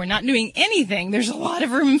 If we're not doing anything, there's a lot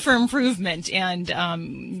of room for improvement. And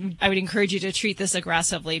I would encourage you to treat this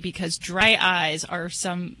aggressively, because dry eyes are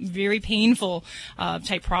some very painful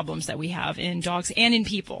type problems that we have in dogs and in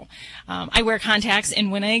people. I wear contacts,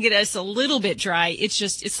 and when I get us a little bit dry,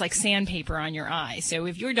 it's like sandpaper on your eye. So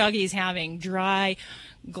if your doggy is having dry,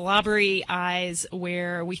 globbery eyes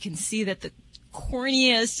where we can see that the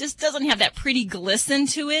cornea just doesn't have that pretty glisten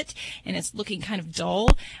to it and it's looking kind of dull,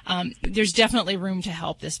 there's definitely room to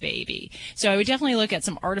help this baby. So I would definitely look at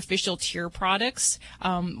some artificial tear products.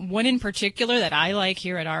 One in particular that I like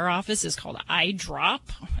here at our office is called Eye Drop.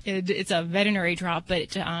 It's a veterinary drop,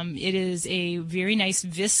 but it is a very nice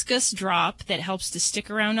viscous drop that helps to stick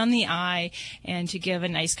around on the eye and to give a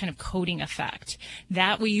nice kind of coating effect.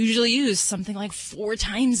 That we usually use something like 4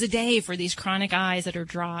 times a day for these chronic eyes that are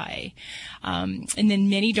dry. And then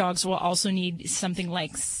many dogs will also need something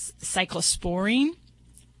like cyclosporine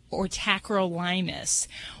or tacrolimus,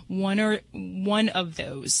 one of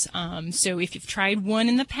those. So if you've tried one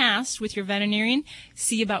in the past with your veterinarian,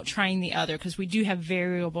 see about trying the other, because we do have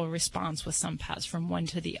variable response with some pets from one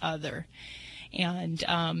to the other. And,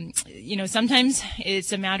 sometimes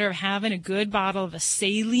it's a matter of having a good bottle of a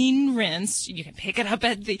saline rinse. You can pick it up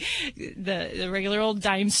at the regular old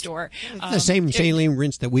dime store. The same saline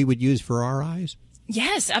rinse that we would use for our eyes?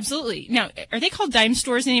 Yes, absolutely. Now, are they called dime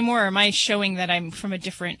stores anymore, or am I showing that I'm from a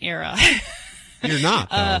different era? You're not,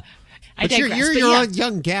 though. I digress, you're a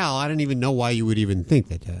young gal. I don't even know why you would even think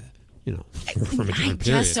that, from a different period.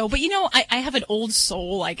 I guess so. But, I have an old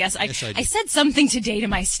soul, I guess. I said something today to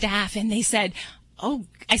my staff, and they said, oh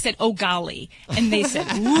golly. And they said,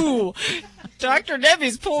 ooh, Dr.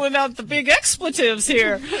 Debbie's pulling out the big expletives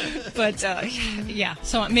here. But, yeah,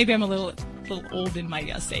 so maybe I'm a little old in my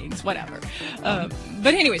sayings, whatever.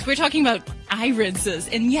 But anyways, we're talking about eye rinses.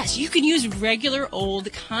 And yes, you can use regular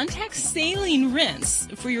old contact saline rinse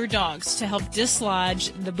for your dogs to help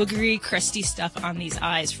dislodge the boogery, crusty stuff on these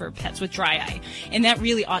eyes for pets with dry eye. And that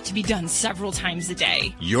really ought to be done several times a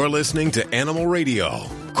day. You're listening to Animal Radio.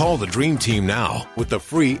 Call the Dream Team now with the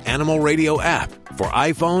free Animal Radio app for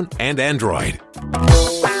iPhone and Android.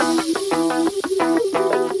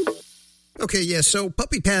 Okay, yeah, so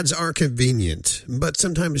puppy pads are convenient, but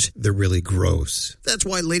sometimes they're really gross. That's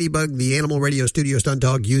why Ladybug, the Animal Radio studio stunt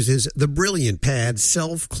dog, uses the Brilliant Pad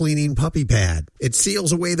self-cleaning puppy pad. It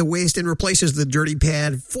seals away the waste and replaces the dirty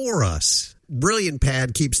pad for us. Brilliant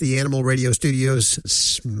Pad keeps the Animal Radio studios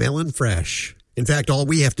smelling fresh. In fact, all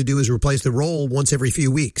we have to do is replace the roll once every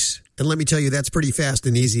few weeks. And let me tell you, that's pretty fast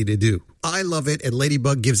and easy to do. I love it, and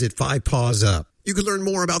Ladybug gives it 5 paws up. You can learn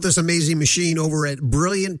more about this amazing machine over at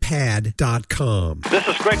brilliantpad.com. This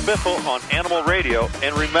is Greg Biffle on Animal Radio,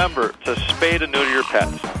 and remember to spay and neuter your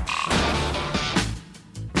pets.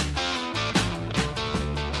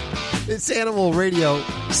 It's Animal Radio,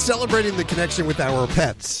 celebrating the connection with our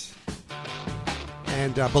pets.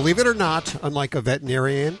 And believe it or not, unlike a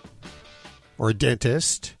veterinarian or a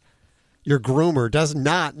dentist, your groomer does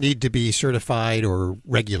not need to be certified or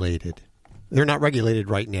regulated. They're not regulated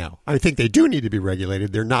right now. I think they do need to be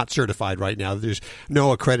regulated. They're not certified right now. There's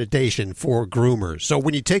no accreditation for groomers. So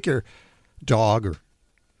when you take your dog or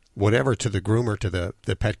whatever to the groomer, to the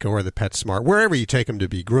Petco or the PetSmart, wherever you take them to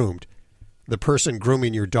be groomed, the person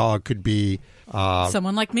grooming your dog could be...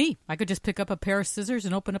 someone like me. I could just pick up a pair of scissors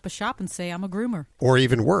and open up a shop and say I'm a groomer. Or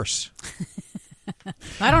even worse.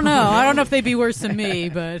 I don't know. I don't know if they'd be worse than me,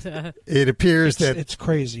 but... It appears that... It's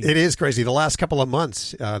crazy. It is crazy. The last couple of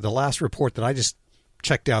months, the last report that I just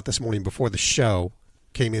checked out this morning before the show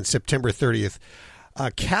came in September 30th.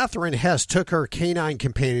 Catherine Hess took her canine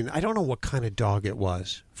companion, I don't know what kind of dog it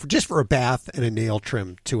was, just for a bath and a nail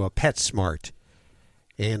trim to a PetSmart.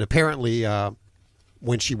 And apparently,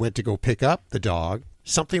 when she went to go pick up the dog,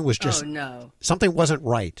 something was just... Oh, no. Something wasn't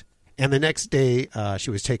right. And the next day, she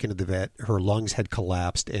was taken to the vet. Her lungs had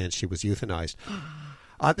collapsed, and she was euthanized.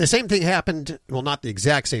 The same thing happened, well, not the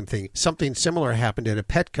exact same thing. Something similar happened at a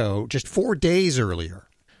Petco just 4 days earlier.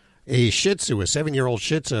 A Shih Tzu, a 7-year-old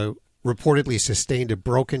Shih Tzu, reportedly sustained a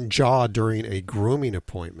broken jaw during a grooming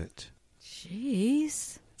appointment.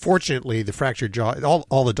 Jeez. Fortunately, the fractured jaw,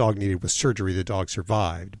 all the dog needed was surgery. The dog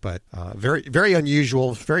survived, but very, very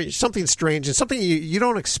unusual, something strange, and something you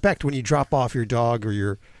don't expect when you drop off your dog or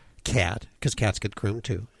your cat, because cats get groomed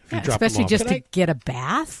too. If you drop especially them off. just to get a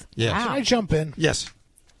bath? Yeah. Wow. Can I jump in? Yes.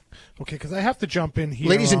 Okay, because I have to jump in here.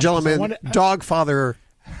 Ladies and gentlemen, dog father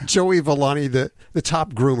Joey Villani, the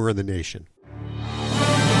top groomer in the nation.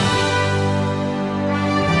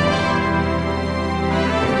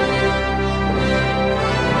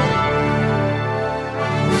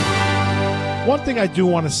 One thing I do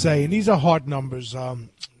want to say, and these are hard numbers,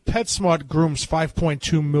 PetSmart grooms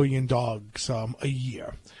 5.2 million dogs a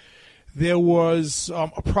year. There was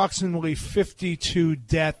approximately 52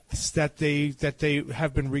 deaths that they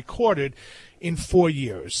have been recorded in 4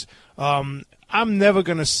 years. I'm never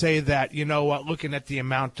going to say that, looking at the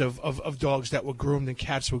amount of dogs that were groomed and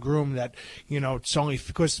cats were groomed, that, it's only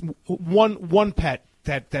because one pet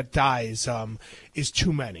that dies is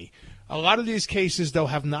too many. A lot of these cases, though,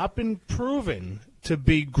 have not been proven to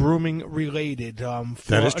be grooming related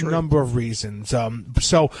for a number of reasons.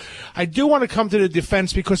 So I do want to come to the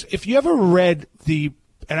defense, because if you ever read and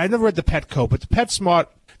I never read the Pet Code, but the PetSmart,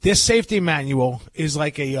 their safety manual is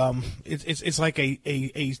like it's like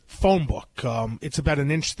a phone book. It's about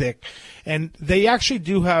an inch thick, and they actually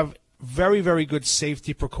do have very, very good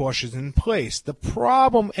safety precautions in place. The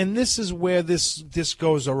problem, and this is where this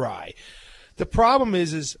goes awry, the problem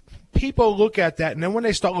is people look at that, and then when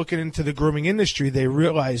they start looking into the grooming industry, they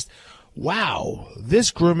realize, wow,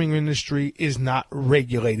 this grooming industry is not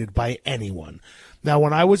regulated by anyone. Now,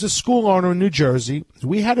 when I was a school owner in New Jersey,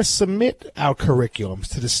 we had to submit our curriculums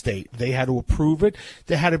to the state. They had to approve it.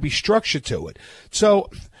 There had to be structure to it. So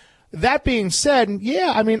that being said,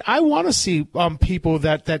 yeah, I mean, I want to see people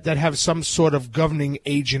that have some sort of governing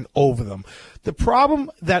agent over them. The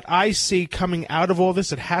problem that I see coming out of all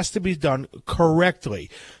this, it has to be done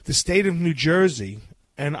correctly. The state of New Jersey,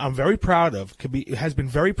 and I'm very proud of, has been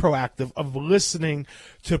very proactive of listening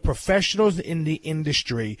to professionals in the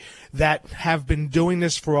industry that have been doing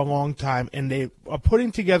this for a long time, and they are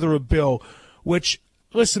putting together a bill which,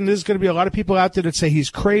 listen, there's going to be a lot of people out there that say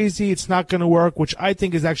he's crazy, it's not going to work, which I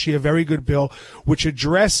think is actually a very good bill, which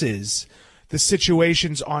addresses the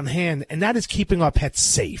situations on hand, and that is keeping our pets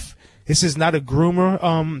safe. This is not a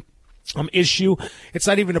groomer issue. It's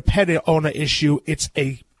not even a pet owner issue. It's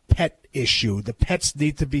a pet issue. The pets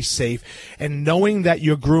need to be safe, and knowing that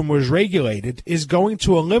your groomer is regulated is going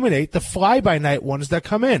to eliminate the fly-by-night ones that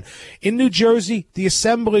come in. In New Jersey, the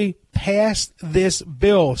Assembly passed this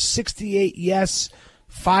bill, 68 yes,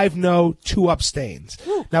 5 no, 2 abstains.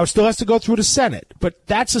 Now, it still has to go through the Senate, but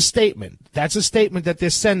that's a statement. That's a statement that they're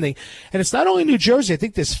sending. And it's not only New Jersey. I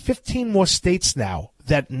think there's 15 more states now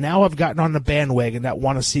that now have gotten on the bandwagon that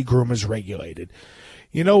want to see groomers regulated.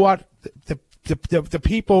 You know what? The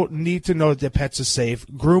people need to know that their pets are safe.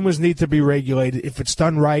 Groomers need to be regulated. If it's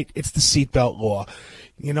done right, it's the seatbelt law.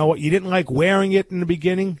 You know what? You didn't like wearing it in the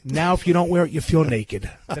beginning. Now, if you don't wear it, you feel naked.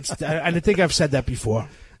 I think I've said that before.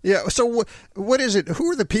 Yeah. So what is it?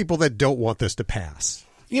 Who are the people that don't want this to pass?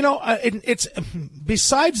 It's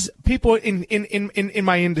besides people in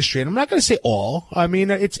my industry, and I'm not going to say all. I mean,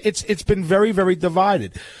 it's been very, very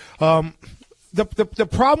divided. The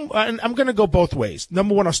problem, and I'm going to go both ways.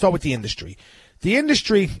 Number one, I'll start with the industry. The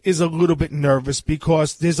industry is a little bit nervous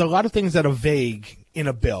because there's a lot of things that are vague in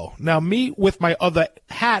a bill. Now, me with my other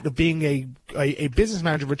hat of being a business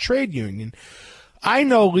manager of a trade union, I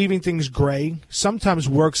know leaving things gray sometimes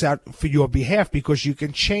works out for your behalf because you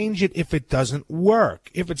can change it if it doesn't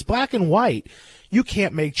work. If it's black and white, you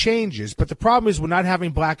can't make changes. But the problem is we're not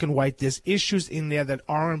having black and white. There's issues in there that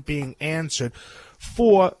aren't being answered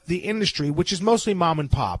for the industry, which is mostly mom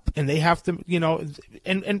and pop. And they have to,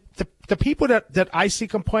 and the people that I see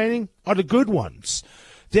complaining are the good ones.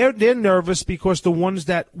 They're nervous because the ones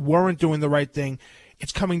that weren't doing the right thing,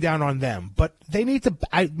 it's coming down on them. But they need to,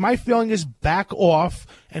 my feeling is back off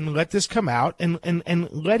and let this come out and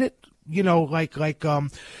let it,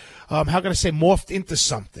 how can I say, morphed into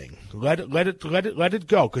something. Let it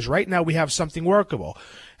go. Because right now we have something workable.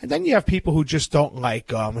 And then you have people who just don't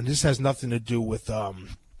like, and this has nothing to do with,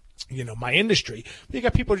 my industry. You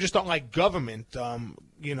got people who just don't like government,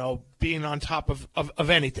 being on top of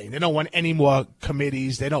anything. They don't want any more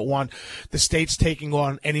committees. They don't want the states taking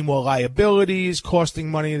on any more liabilities, costing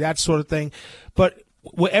money, that sort of thing. But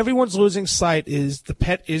what everyone's losing sight is the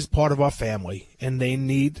pet is part of our family, and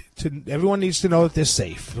everyone needs to know that they're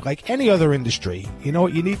safe. Like any other industry, you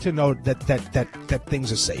need to know that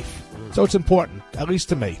things are safe. So it's important, at least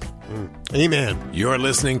to me. Amen. You're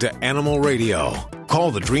listening to Animal Radio.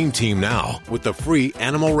 Call the Dream Team now with the free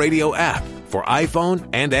Animal Radio app for iPhone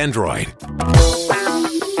and Android.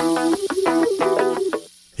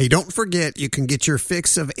 Hey, don't forget, you can get your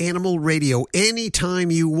fix of Animal Radio anytime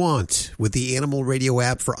you want with the Animal Radio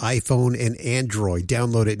app for iPhone and Android.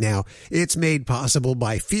 Download it now. It's made possible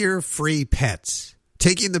by Fear Free Pets,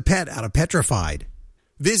 taking the pet out of petrified.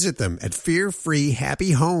 Visit them at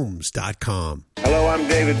fearfreehappyhomes.com. Hello, I'm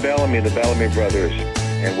David Bellamy, the Bellamy Brothers,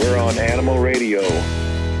 and we're on Animal Radio.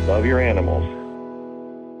 Love your animals.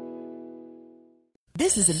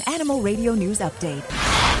 This is an Animal Radio News Update.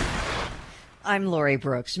 I'm Lori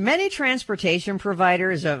Brooks. Many transportation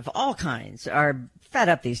providers of all kinds are fed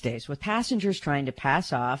up these days with passengers trying to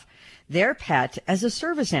pass off their pet as a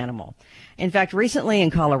service animal. In fact, recently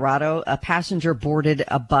in Colorado, a passenger boarded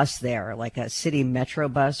a bus there, like a city metro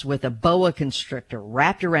bus, with a boa constrictor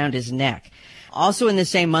wrapped around his neck. Also in the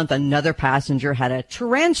same month, another passenger had a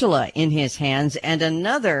tarantula in his hands, and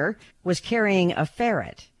another was carrying a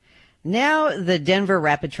ferret. Now, the Denver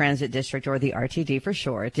Rapid Transit District, or the RTD for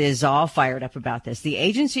short, is all fired up about this. The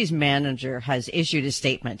agency's manager has issued a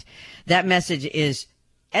statement. That message is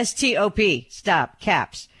STOP, stop,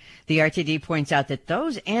 caps. The RTD points out that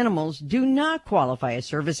those animals do not qualify as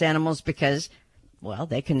service animals because, well,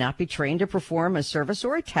 they cannot be trained to perform a service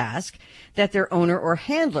or a task that their owner or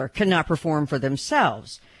handler cannot perform for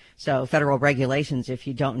themselves. So federal regulations, if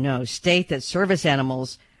you don't know, state that service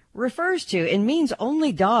animals refers to and means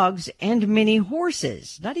only dogs and many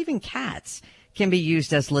horses, not even cats, can be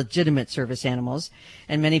used as legitimate service animals.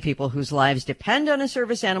 And many people whose lives depend on a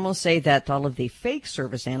service animal say that all of the fake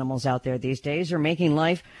service animals out there these days are making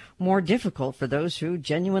life more difficult for those who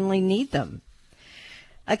genuinely need them.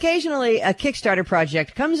 Occasionally, a Kickstarter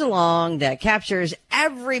project comes along that captures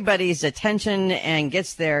everybody's attention and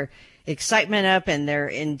gets their excitement up, and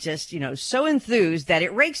they're so enthused that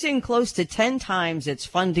it rakes in close to 10 times its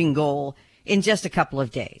funding goal in just a couple of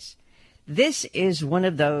days. This is one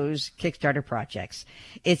of those Kickstarter projects.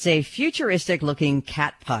 It's a futuristic looking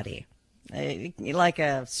cat potty, like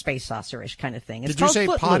a space saucer-ish kind of thing. It's Did you say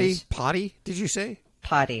Footloose. potty? Potty? Did you say?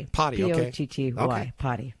 Potty. Potty, okay. Potty. Okay.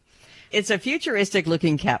 Potty. It's a futuristic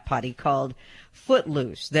looking cat potty called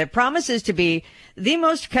Footloose that promises to be the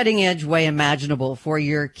most cutting edge way imaginable for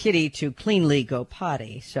your kitty to cleanly go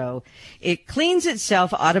potty. So it cleans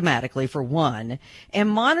itself automatically, for one, and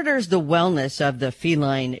monitors the wellness of the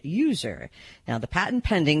feline user. Now, the patent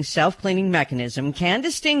pending self-cleaning mechanism can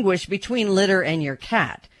distinguish between litter and your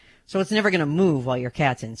cat. So it's never going to move while your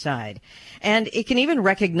cat's inside. And it can even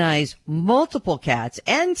recognize multiple cats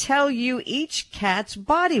and tell you each cat's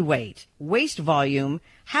body weight, waist volume,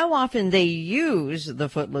 how often they use the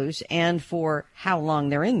Footloose, and for how long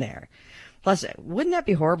they're in there. Plus, wouldn't that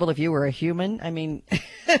be horrible if you were a human? I mean,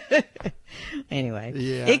 anyway.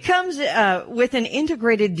 Yeah. It comes with an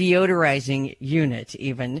integrated deodorizing unit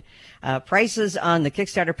even. Prices on the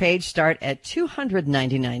Kickstarter page start at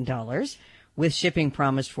 $299. With shipping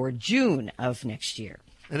promised for June of next year.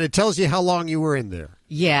 And it tells you how long you were in there.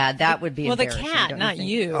 Yeah, that would be well, the embarrassing, cat, don't not think?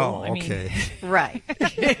 you. Oh, I mean, okay. Right.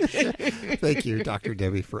 Thank you, Dr.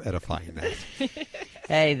 Debbie, for edifying that.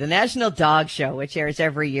 Hey, the National Dog Show, which airs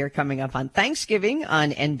every year coming up on Thanksgiving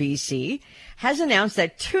on NBC, has announced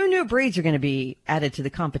that 2 new breeds are going to be added to the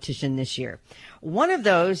competition this year. One of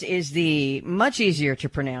those is the much easier to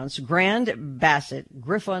pronounce Grand Basset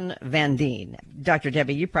Griffon Van Dien. Dr.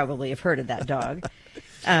 Debbie, you probably have heard of that dog.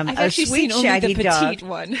 I've actually sweet, seen only shaggy the petite dog.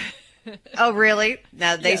 one. Oh, really?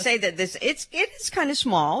 Now, they Yes. say that it is kind of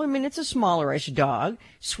small. I mean, it's a smallerish dog.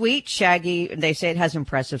 Sweet, shaggy. They say it has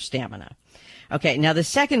impressive stamina. Okay, now the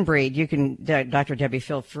second breed, you can, Dr. Debbie,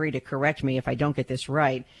 feel free to correct me if I don't get this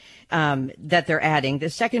right, that they're adding. The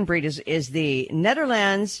second breed is the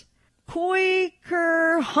Netherlands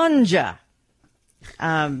Kooikerhondje.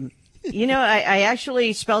 I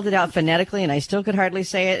actually spelled it out phonetically, and I still could hardly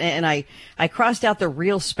say it, and I crossed out the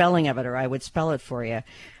real spelling of it, or I would spell it for you.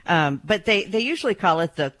 But they usually call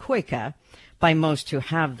it the Kooika by most who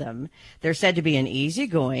have them. They're said to be an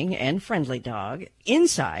easygoing and friendly dog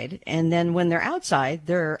inside, and then when they're outside,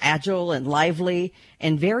 they're agile and lively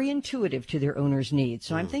and very intuitive to their owner's needs.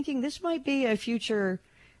 So I'm thinking this might be a future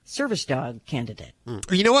service dog candidate.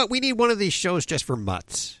 You know what? We need one of these shows just for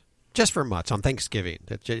mutts. Just for mutts on Thanksgiving.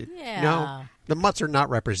 Yeah. No, the mutts are not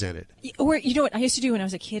represented. Or, you know what I used to do when I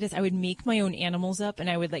was a kid is I would make my own animals up, and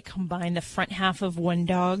I would combine the front half of one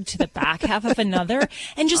dog to the back half of another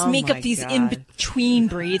and just make up these in-between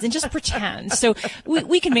breeds and just pretend. So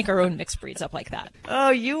we can make our own mixed breeds up like that.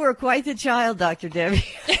 Oh, you were quite the child, Dr. Debbie.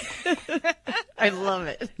 I love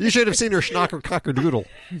it. You should have seen her schnocker cockadoodle.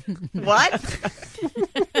 What?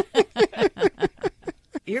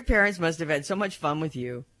 Your parents must have had so much fun with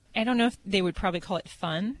you. I don't know if they would probably call it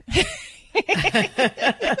fun.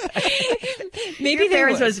 Maybe your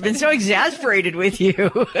parents must have been so exasperated with you.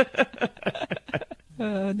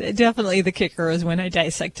 Definitely the kicker was when I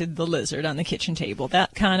dissected the lizard on the kitchen table.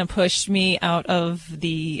 That kind of pushed me out of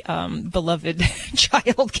the beloved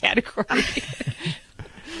child category.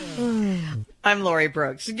 I'm Lori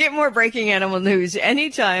Brooks. Get more breaking animal news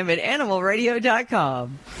anytime at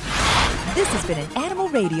animalradio.com. This has been an Animal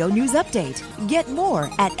Radio News Update. Get more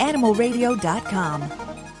at animalradio.com.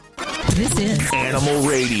 This is Animal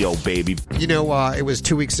Radio, baby. You know, it was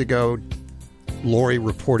 2 weeks ago, Lori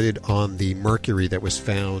reported on the mercury that was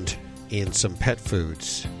found in some pet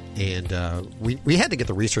foods. And we had to get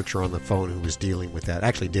the researcher on the phone who was dealing with that.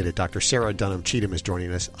 Actually did it. Dr. Sarah Dunham-Cheatham is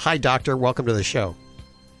joining us. Hi, doctor. Welcome to the show.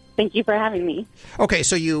 Thank you for having me. Okay,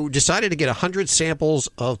 so you decided to get 100 samples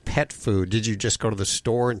of pet food. Did you just go to the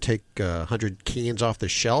store and take 100 cans off the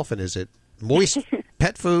shelf? And is it moist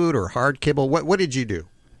pet food or hard kibble? What did you do?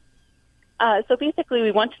 So basically,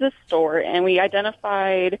 we went to the store and we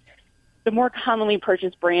identified the more commonly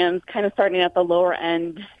purchased brands, kind of starting at the lower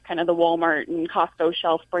end, kind of the Walmart and Costco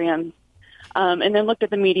shelf brands, and then looked at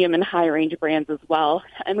the medium and high range brands as well.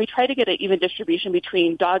 And we tried to get an even distribution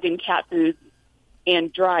between dog and cat foods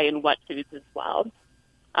and dry and wet foods as well.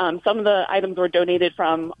 Some of the items were donated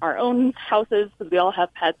from our own houses because we all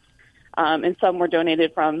have pets, and some were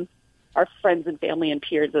donated from our friends and family and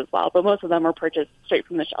peers as well. But most of them were purchased straight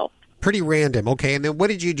from the shelf. Pretty random. Okay, and then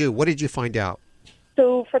what did you do? What did you find out?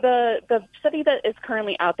 So for the study that is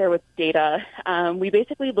currently out there with data, we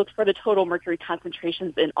basically looked for the total mercury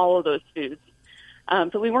concentrations in all of those foods.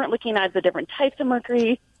 So we weren't looking at the different types of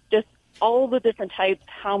mercury, just all the different types,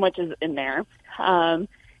 how much is in there. And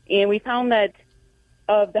we found that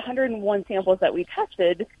of the 101 samples that we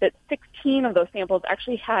tested, that 16 of those samples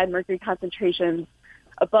actually had mercury concentrations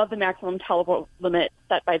above the maximum tolerable limit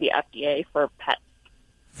set by the FDA for pets.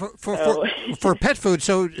 For pet food,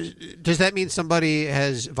 so does that mean somebody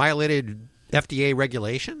has violated FDA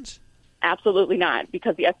regulations? Absolutely not,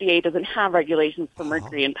 because the FDA doesn't have regulations for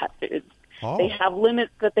mercury in pet foods. Oh. They have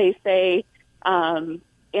limits that they say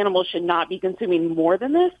animals should not be consuming more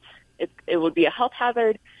than this. It would be a health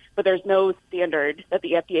hazard, but there's no standard that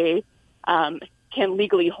the FDA can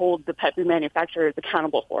legally hold the pet food manufacturers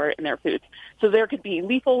accountable for in their foods. So there could be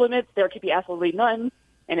lethal limits, there could be absolutely none,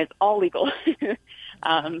 and it's all legal.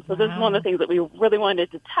 So this is one of the things that we really wanted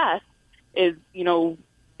to test is, you know,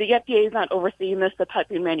 the FDA is not overseeing this, the pet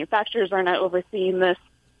food manufacturers are not overseeing this.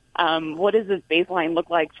 What does this baseline look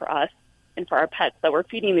like for us and for our pets that we're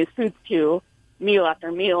feeding these foods to meal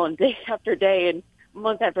after meal and day after day and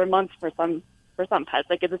month after month for some pets?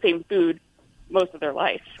 They get the same food most of their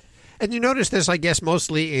life. And you notice this, I guess,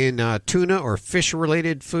 mostly in tuna or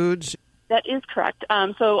fish-related foods? That is correct.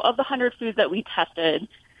 So of the 100 foods that we tested,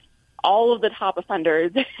 all of the top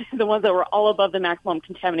offenders, the ones that were all above the maximum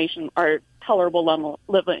contamination or tolerable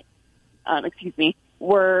limit,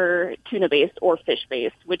 were tuna-based or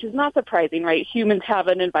fish-based, which is not surprising, right? Humans have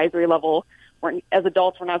an advisory level where, as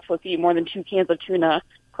adults, we're not supposed to eat more than 2 cans of tuna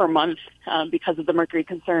per month because of the mercury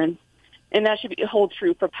concerns. And that should hold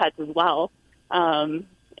true for pets as well. And,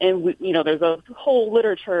 there's a whole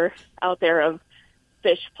literature out there of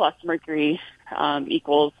fish plus mercury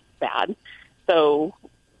equals bad. So,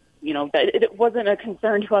 that it wasn't a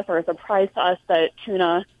concern to us or a surprise to us that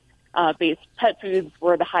tuna-based pet foods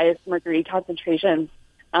were the highest mercury concentrations.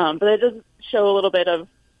 But it does show a little bit of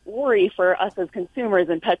worry for us as consumers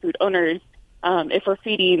and pet food owners if we're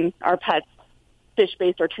feeding our pets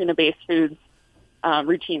fish-based or tuna-based foods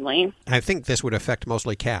routinely. I think this would affect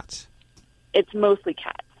mostly cats. It's mostly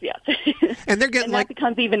cats, yes. And they're getting that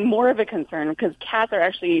becomes even more of a concern because cats are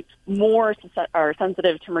actually more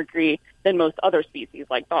sensitive to mercury than most other species,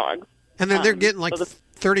 like dogs. And then they're getting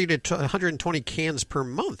 30 to 120 cans per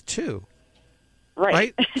month, too.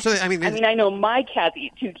 Right? So I know my cats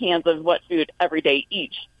eat 2 cans of wet food every day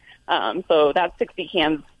each. So that's 60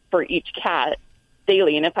 cans for each cat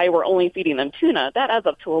daily. And if I were only feeding them tuna, that adds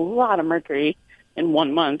up to a lot of mercury in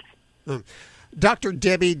 1 month. Dr.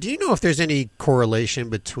 Debbie, do you know if there's any correlation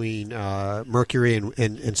between mercury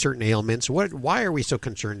and certain ailments? Why are we so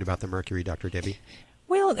concerned about the mercury, Dr. Debbie?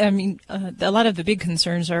 Well, a lot of the big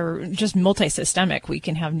concerns are just multisystemic. We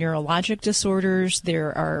can have neurologic disorders.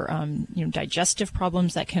 There are, digestive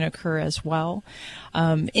problems that can occur as well.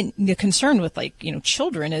 And the concern with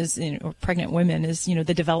children is, or pregnant women is,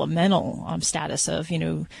 the developmental status of,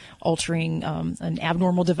 altering an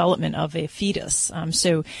abnormal development of a fetus.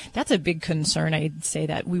 So that's a big concern. I'd say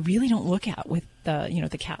that we really don't look at with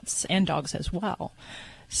the cats and dogs as well.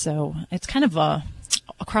 So it's kind of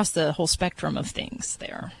across the whole spectrum of things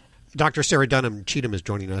there. Dr. Sarah Dunham Cheatham is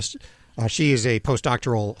joining us. She is a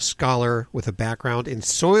postdoctoral scholar with a background in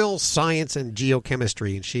soil science and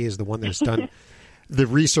geochemistry, and she is the one that's done the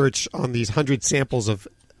research on these 100 samples of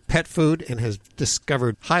pet food and has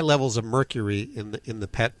discovered high levels of mercury in the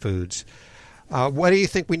pet foods. What do you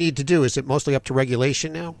think we need to do? Is it mostly up to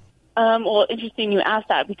regulation now? Well, interesting you asked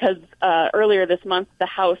that because earlier this month, the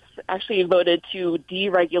House actually voted to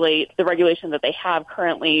deregulate the regulation that they have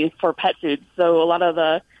currently for pet foods. So a lot of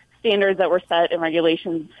the standards that were set and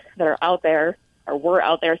regulations that are out there or were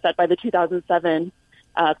out there set by the 2007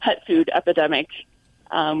 pet food epidemic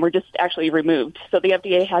were just actually removed. So the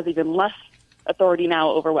FDA has even less authority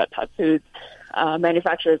now over what pet foods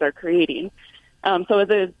manufacturers are creating. So as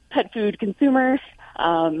a pet food consumer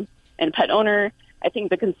and pet owner, I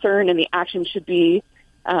think the concern and the action should be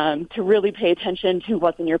to really pay attention to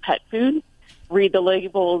what's in your pet food, read the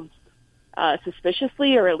labels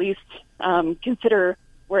suspiciously, or at least consider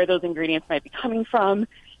where those ingredients might be coming from,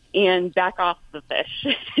 and back off the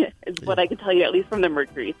fish is what I can tell you, at least from the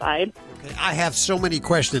mercury side. Okay, I have so many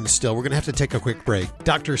questions still. We're going to have to take a quick break.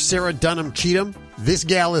 Dr. Sarah Dunham Cheatham, this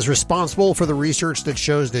gal is responsible for the research that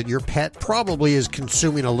shows that your pet probably is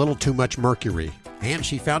consuming a little too much mercury. And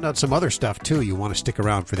she found out some other stuff, too. You want to stick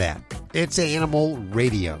around for that. It's Animal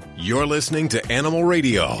Radio. You're listening to Animal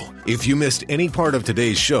Radio. If you missed any part of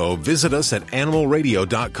today's show, visit us at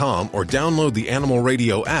animalradio.com or download the Animal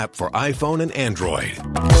Radio app for iPhone and Android.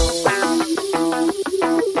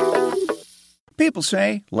 People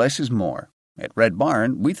say less is more. At Red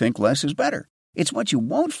Barn, we think less is better. It's what you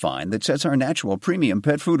won't find that sets our natural premium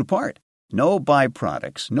pet food apart. No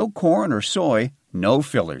byproducts, no corn or soy, no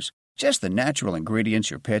fillers. Just the natural ingredients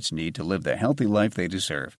your pets need to live the healthy life they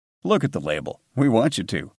deserve. Look at the label. We want you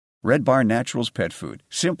to. Red Barn Naturals Pet Food.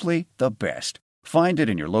 Simply the best. Find it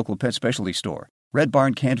in your local pet specialty store. Red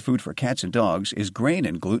Barn canned food for cats and dogs is grain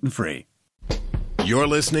and gluten-free. You're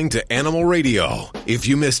listening to Animal Radio. If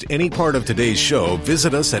you missed any part of today's show,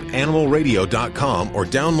 visit us at animalradio.com or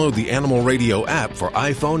download the Animal Radio app for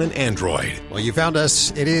iPhone and Android. Well, you found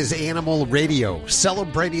us. It is Animal Radio,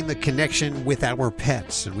 celebrating the connection with our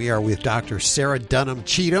pets. And we are with Dr. Sarah Dunham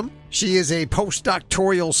Cheatham. She is a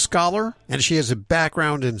postdoctoral scholar, and she has a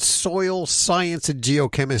background in soil science and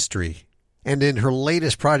geochemistry. And in her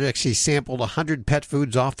latest project, she sampled 100 pet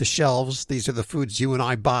foods off the shelves. These are the foods you and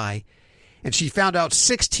I buy. And she found out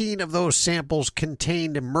 16 of those samples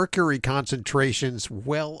contained mercury concentrations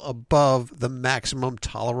well above the maximum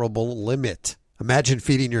tolerable limit. Imagine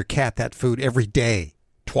feeding your cat that food every day,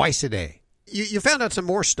 twice a day. You found out some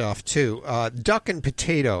more stuff, too. Duck and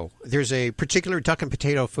potato. There's a particular duck and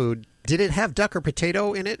potato food. Did it have duck or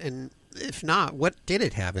potato in it? And if not, what did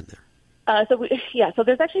it have in there? So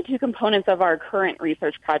there's actually two components of our current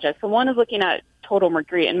research project. So one is looking at total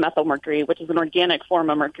mercury and methyl mercury, which is an organic form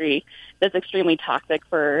of mercury that's extremely toxic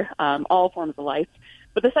for all forms of life.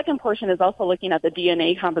 But the second portion is also looking at the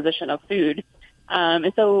DNA composition of food.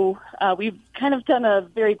 And so we've kind of done a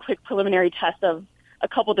very quick preliminary test of a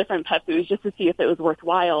couple different pet foods just to see if it was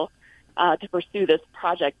worthwhile to pursue this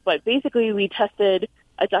project. But basically we tested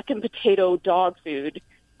a duck and potato dog food.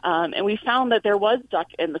 And we found that there was duck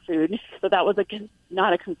in the food, so that was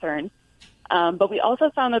not a concern. But we also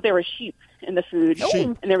found that there were sheep in the food,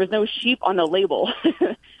 and there was no sheep on the label.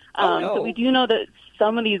 So we do know that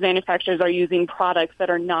some of these manufacturers are using products that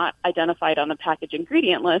are not identified on the package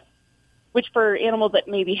ingredient list, which for animals that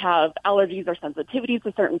maybe have allergies or sensitivities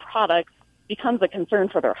to certain products becomes a concern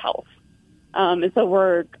for their health. And so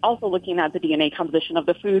we're also looking at the DNA composition of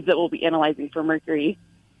the foods that we'll be analyzing for mercury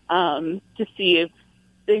to see if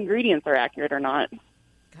the ingredients are accurate or not.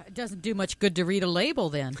 It doesn't do much good to read a label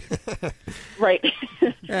then. Right.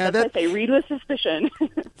 That's what I say, read with suspicion.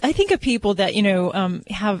 I think of people that,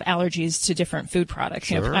 have allergies to different food products.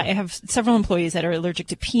 Sure. I have several employees that are allergic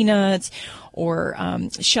to peanuts or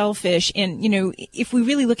shellfish. And, if we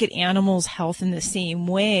really look at animals' health in the same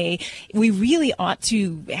way, we really ought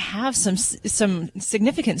to have some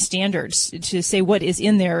significant standards to say what is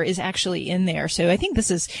in there is actually in there. So I think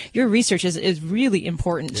your research is really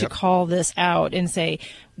important to call this out and say,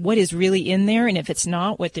 what is really in there, and if it's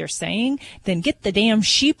not what they're saying, then get the damn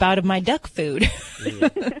sheep out of my duck food.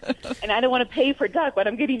 And I don't want to pay for duck when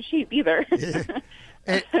I'm getting sheep either.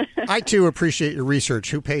 And I, too, appreciate your research.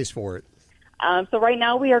 Who pays for it? So right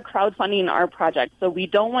now we are crowdfunding our project. So we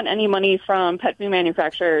don't want any money from pet food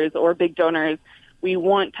manufacturers or big donors. We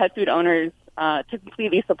want pet food owners to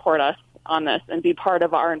completely support us on this and be part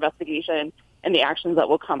of our investigation and the actions that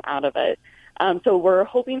will come out of it. So we're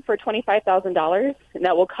hoping for $25,000, and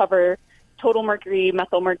that will cover total mercury,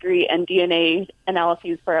 methyl mercury, and DNA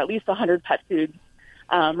analyses for at least 100 pet foods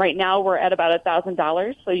Right now we're at about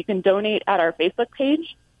 $1,000, so you can donate at our Facebook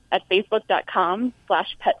page at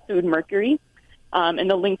facebook.com/petfoodmercury, and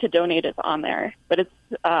the link to donate is on there. But it's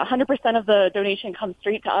 100% of the donation comes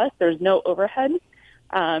straight to us. There's no overhead,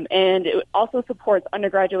 and it also supports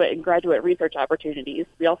undergraduate and graduate research opportunities.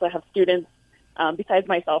 We also have students, besides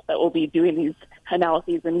myself, that will be doing these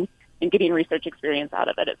analyses and getting research experience out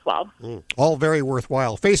of it as well. All very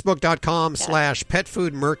worthwhile.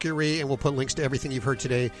 Facebook.com/petfoodmercury, and we'll put links to everything you've heard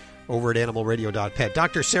today over at animalradio.pet.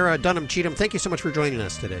 Dr. Sarah Dunham-Cheatham, thank you so much for joining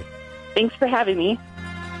us today. Thanks for having me.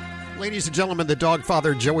 Ladies and gentlemen, the dog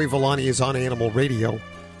father, Joey Villani, is on Animal Radio.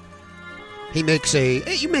 He makes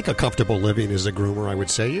you make a comfortable living as a groomer, I would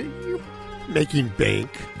say. You're making bank.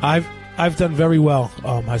 I've done very well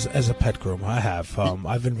as a pet groomer. I have.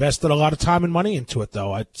 I've invested a lot of time and money into it,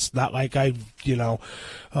 though. It's not like I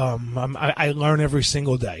learn every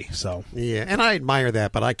single day. So yeah, and I admire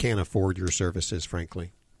that, but I can't afford your services,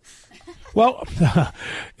 frankly. Well,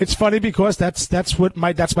 it's funny because that's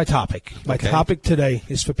my topic. My topic today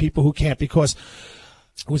is for people who can't, because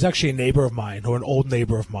it was actually a neighbor of mine, or an old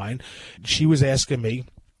neighbor of mine. She was asking me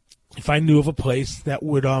if I knew of a place that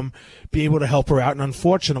would be able to help her out. And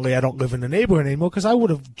unfortunately, I don't live in the neighborhood anymore, because I would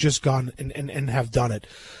have just gone and have done it.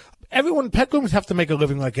 Pet groomers have to make a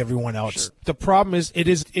living like everyone else. Sure. The problem is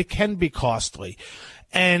it can be costly.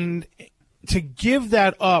 And to give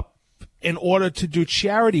that up in order to do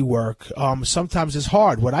charity work sometimes is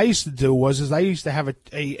hard. What I used to do I used to have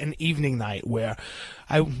an evening night where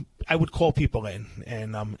I would call people in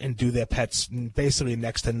and do their pets basically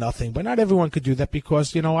next to nothing. But not everyone could do that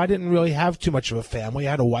because, I didn't really have too much of a family.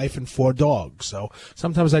 I had a wife and 4 dogs. So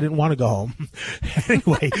sometimes I didn't want to go home.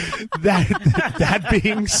 Anyway, that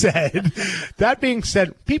being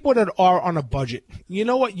said, people that are on a budget, you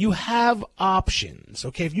know what? You have options.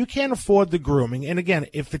 Okay. If you can't afford the grooming, and again,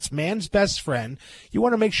 if it's man's best friend, you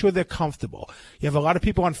want to make sure they're comfortable. You have a lot of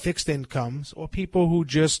people on fixed incomes, or people who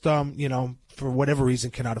just, for whatever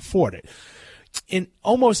reason cannot afford it. In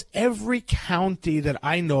almost every county that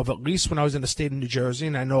I know of, at least when I was in the state of New Jersey,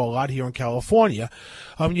 and I know a lot here in California,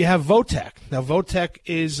 you have VOTEC. Now, VOTEC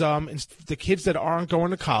is the kids that aren't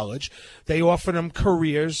going to college. They offer them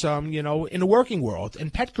careers, in the working world.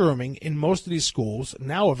 And pet grooming in most of these schools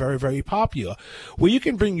now are very, very popular, where you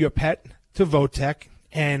can bring your pet to VOTEC,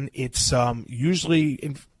 and it's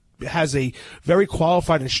usually has a very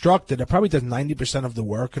qualified instructor that probably does 90% of the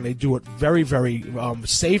work, and they do it very, very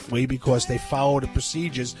safely, because they follow the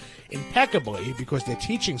procedures impeccably, because they're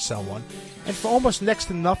teaching someone. And for almost next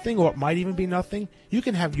to nothing, or it might even be nothing, you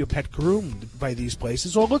can have your pet groomed by these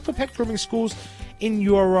places, or look for pet grooming schools in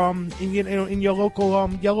your in your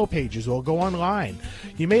local yellow pages, or go online.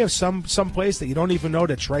 You may have some place that you don't even know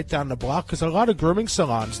that's right down the block, because a lot of grooming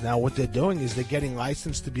salons now, what they're doing is they're getting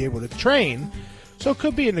licensed to be able to train. So it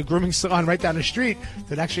could be in a grooming salon right down the street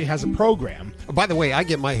that actually has a program. By the way, I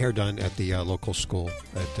get my hair done at the local school.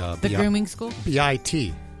 At the grooming school?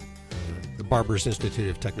 BIT, the Barber's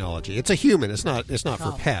Institute of Technology. It's a human. It's not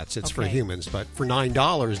for pets. It's for humans. But for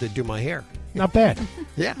 $9, they do my hair. Not bad.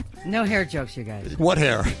 Yeah. No hair jokes, you guys. What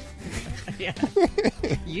hair? Yeah.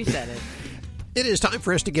 You said it. It is time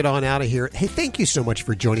for us to get on out of here. Hey, thank you so much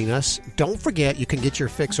for joining us. Don't forget, you can get your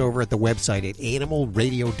fix over at the website at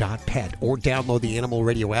animalradio.pet, or download the Animal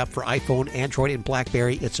Radio app for iPhone, Android, and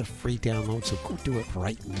BlackBerry. It's a free download, so go do it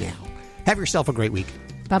right now. Have yourself a great week.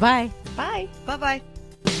 Bye-bye. Bye. Bye-bye.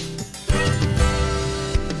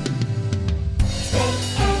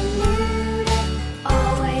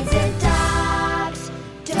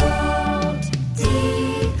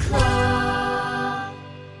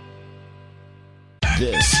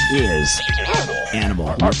 This is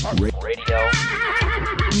Animal Radio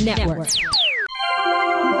Network.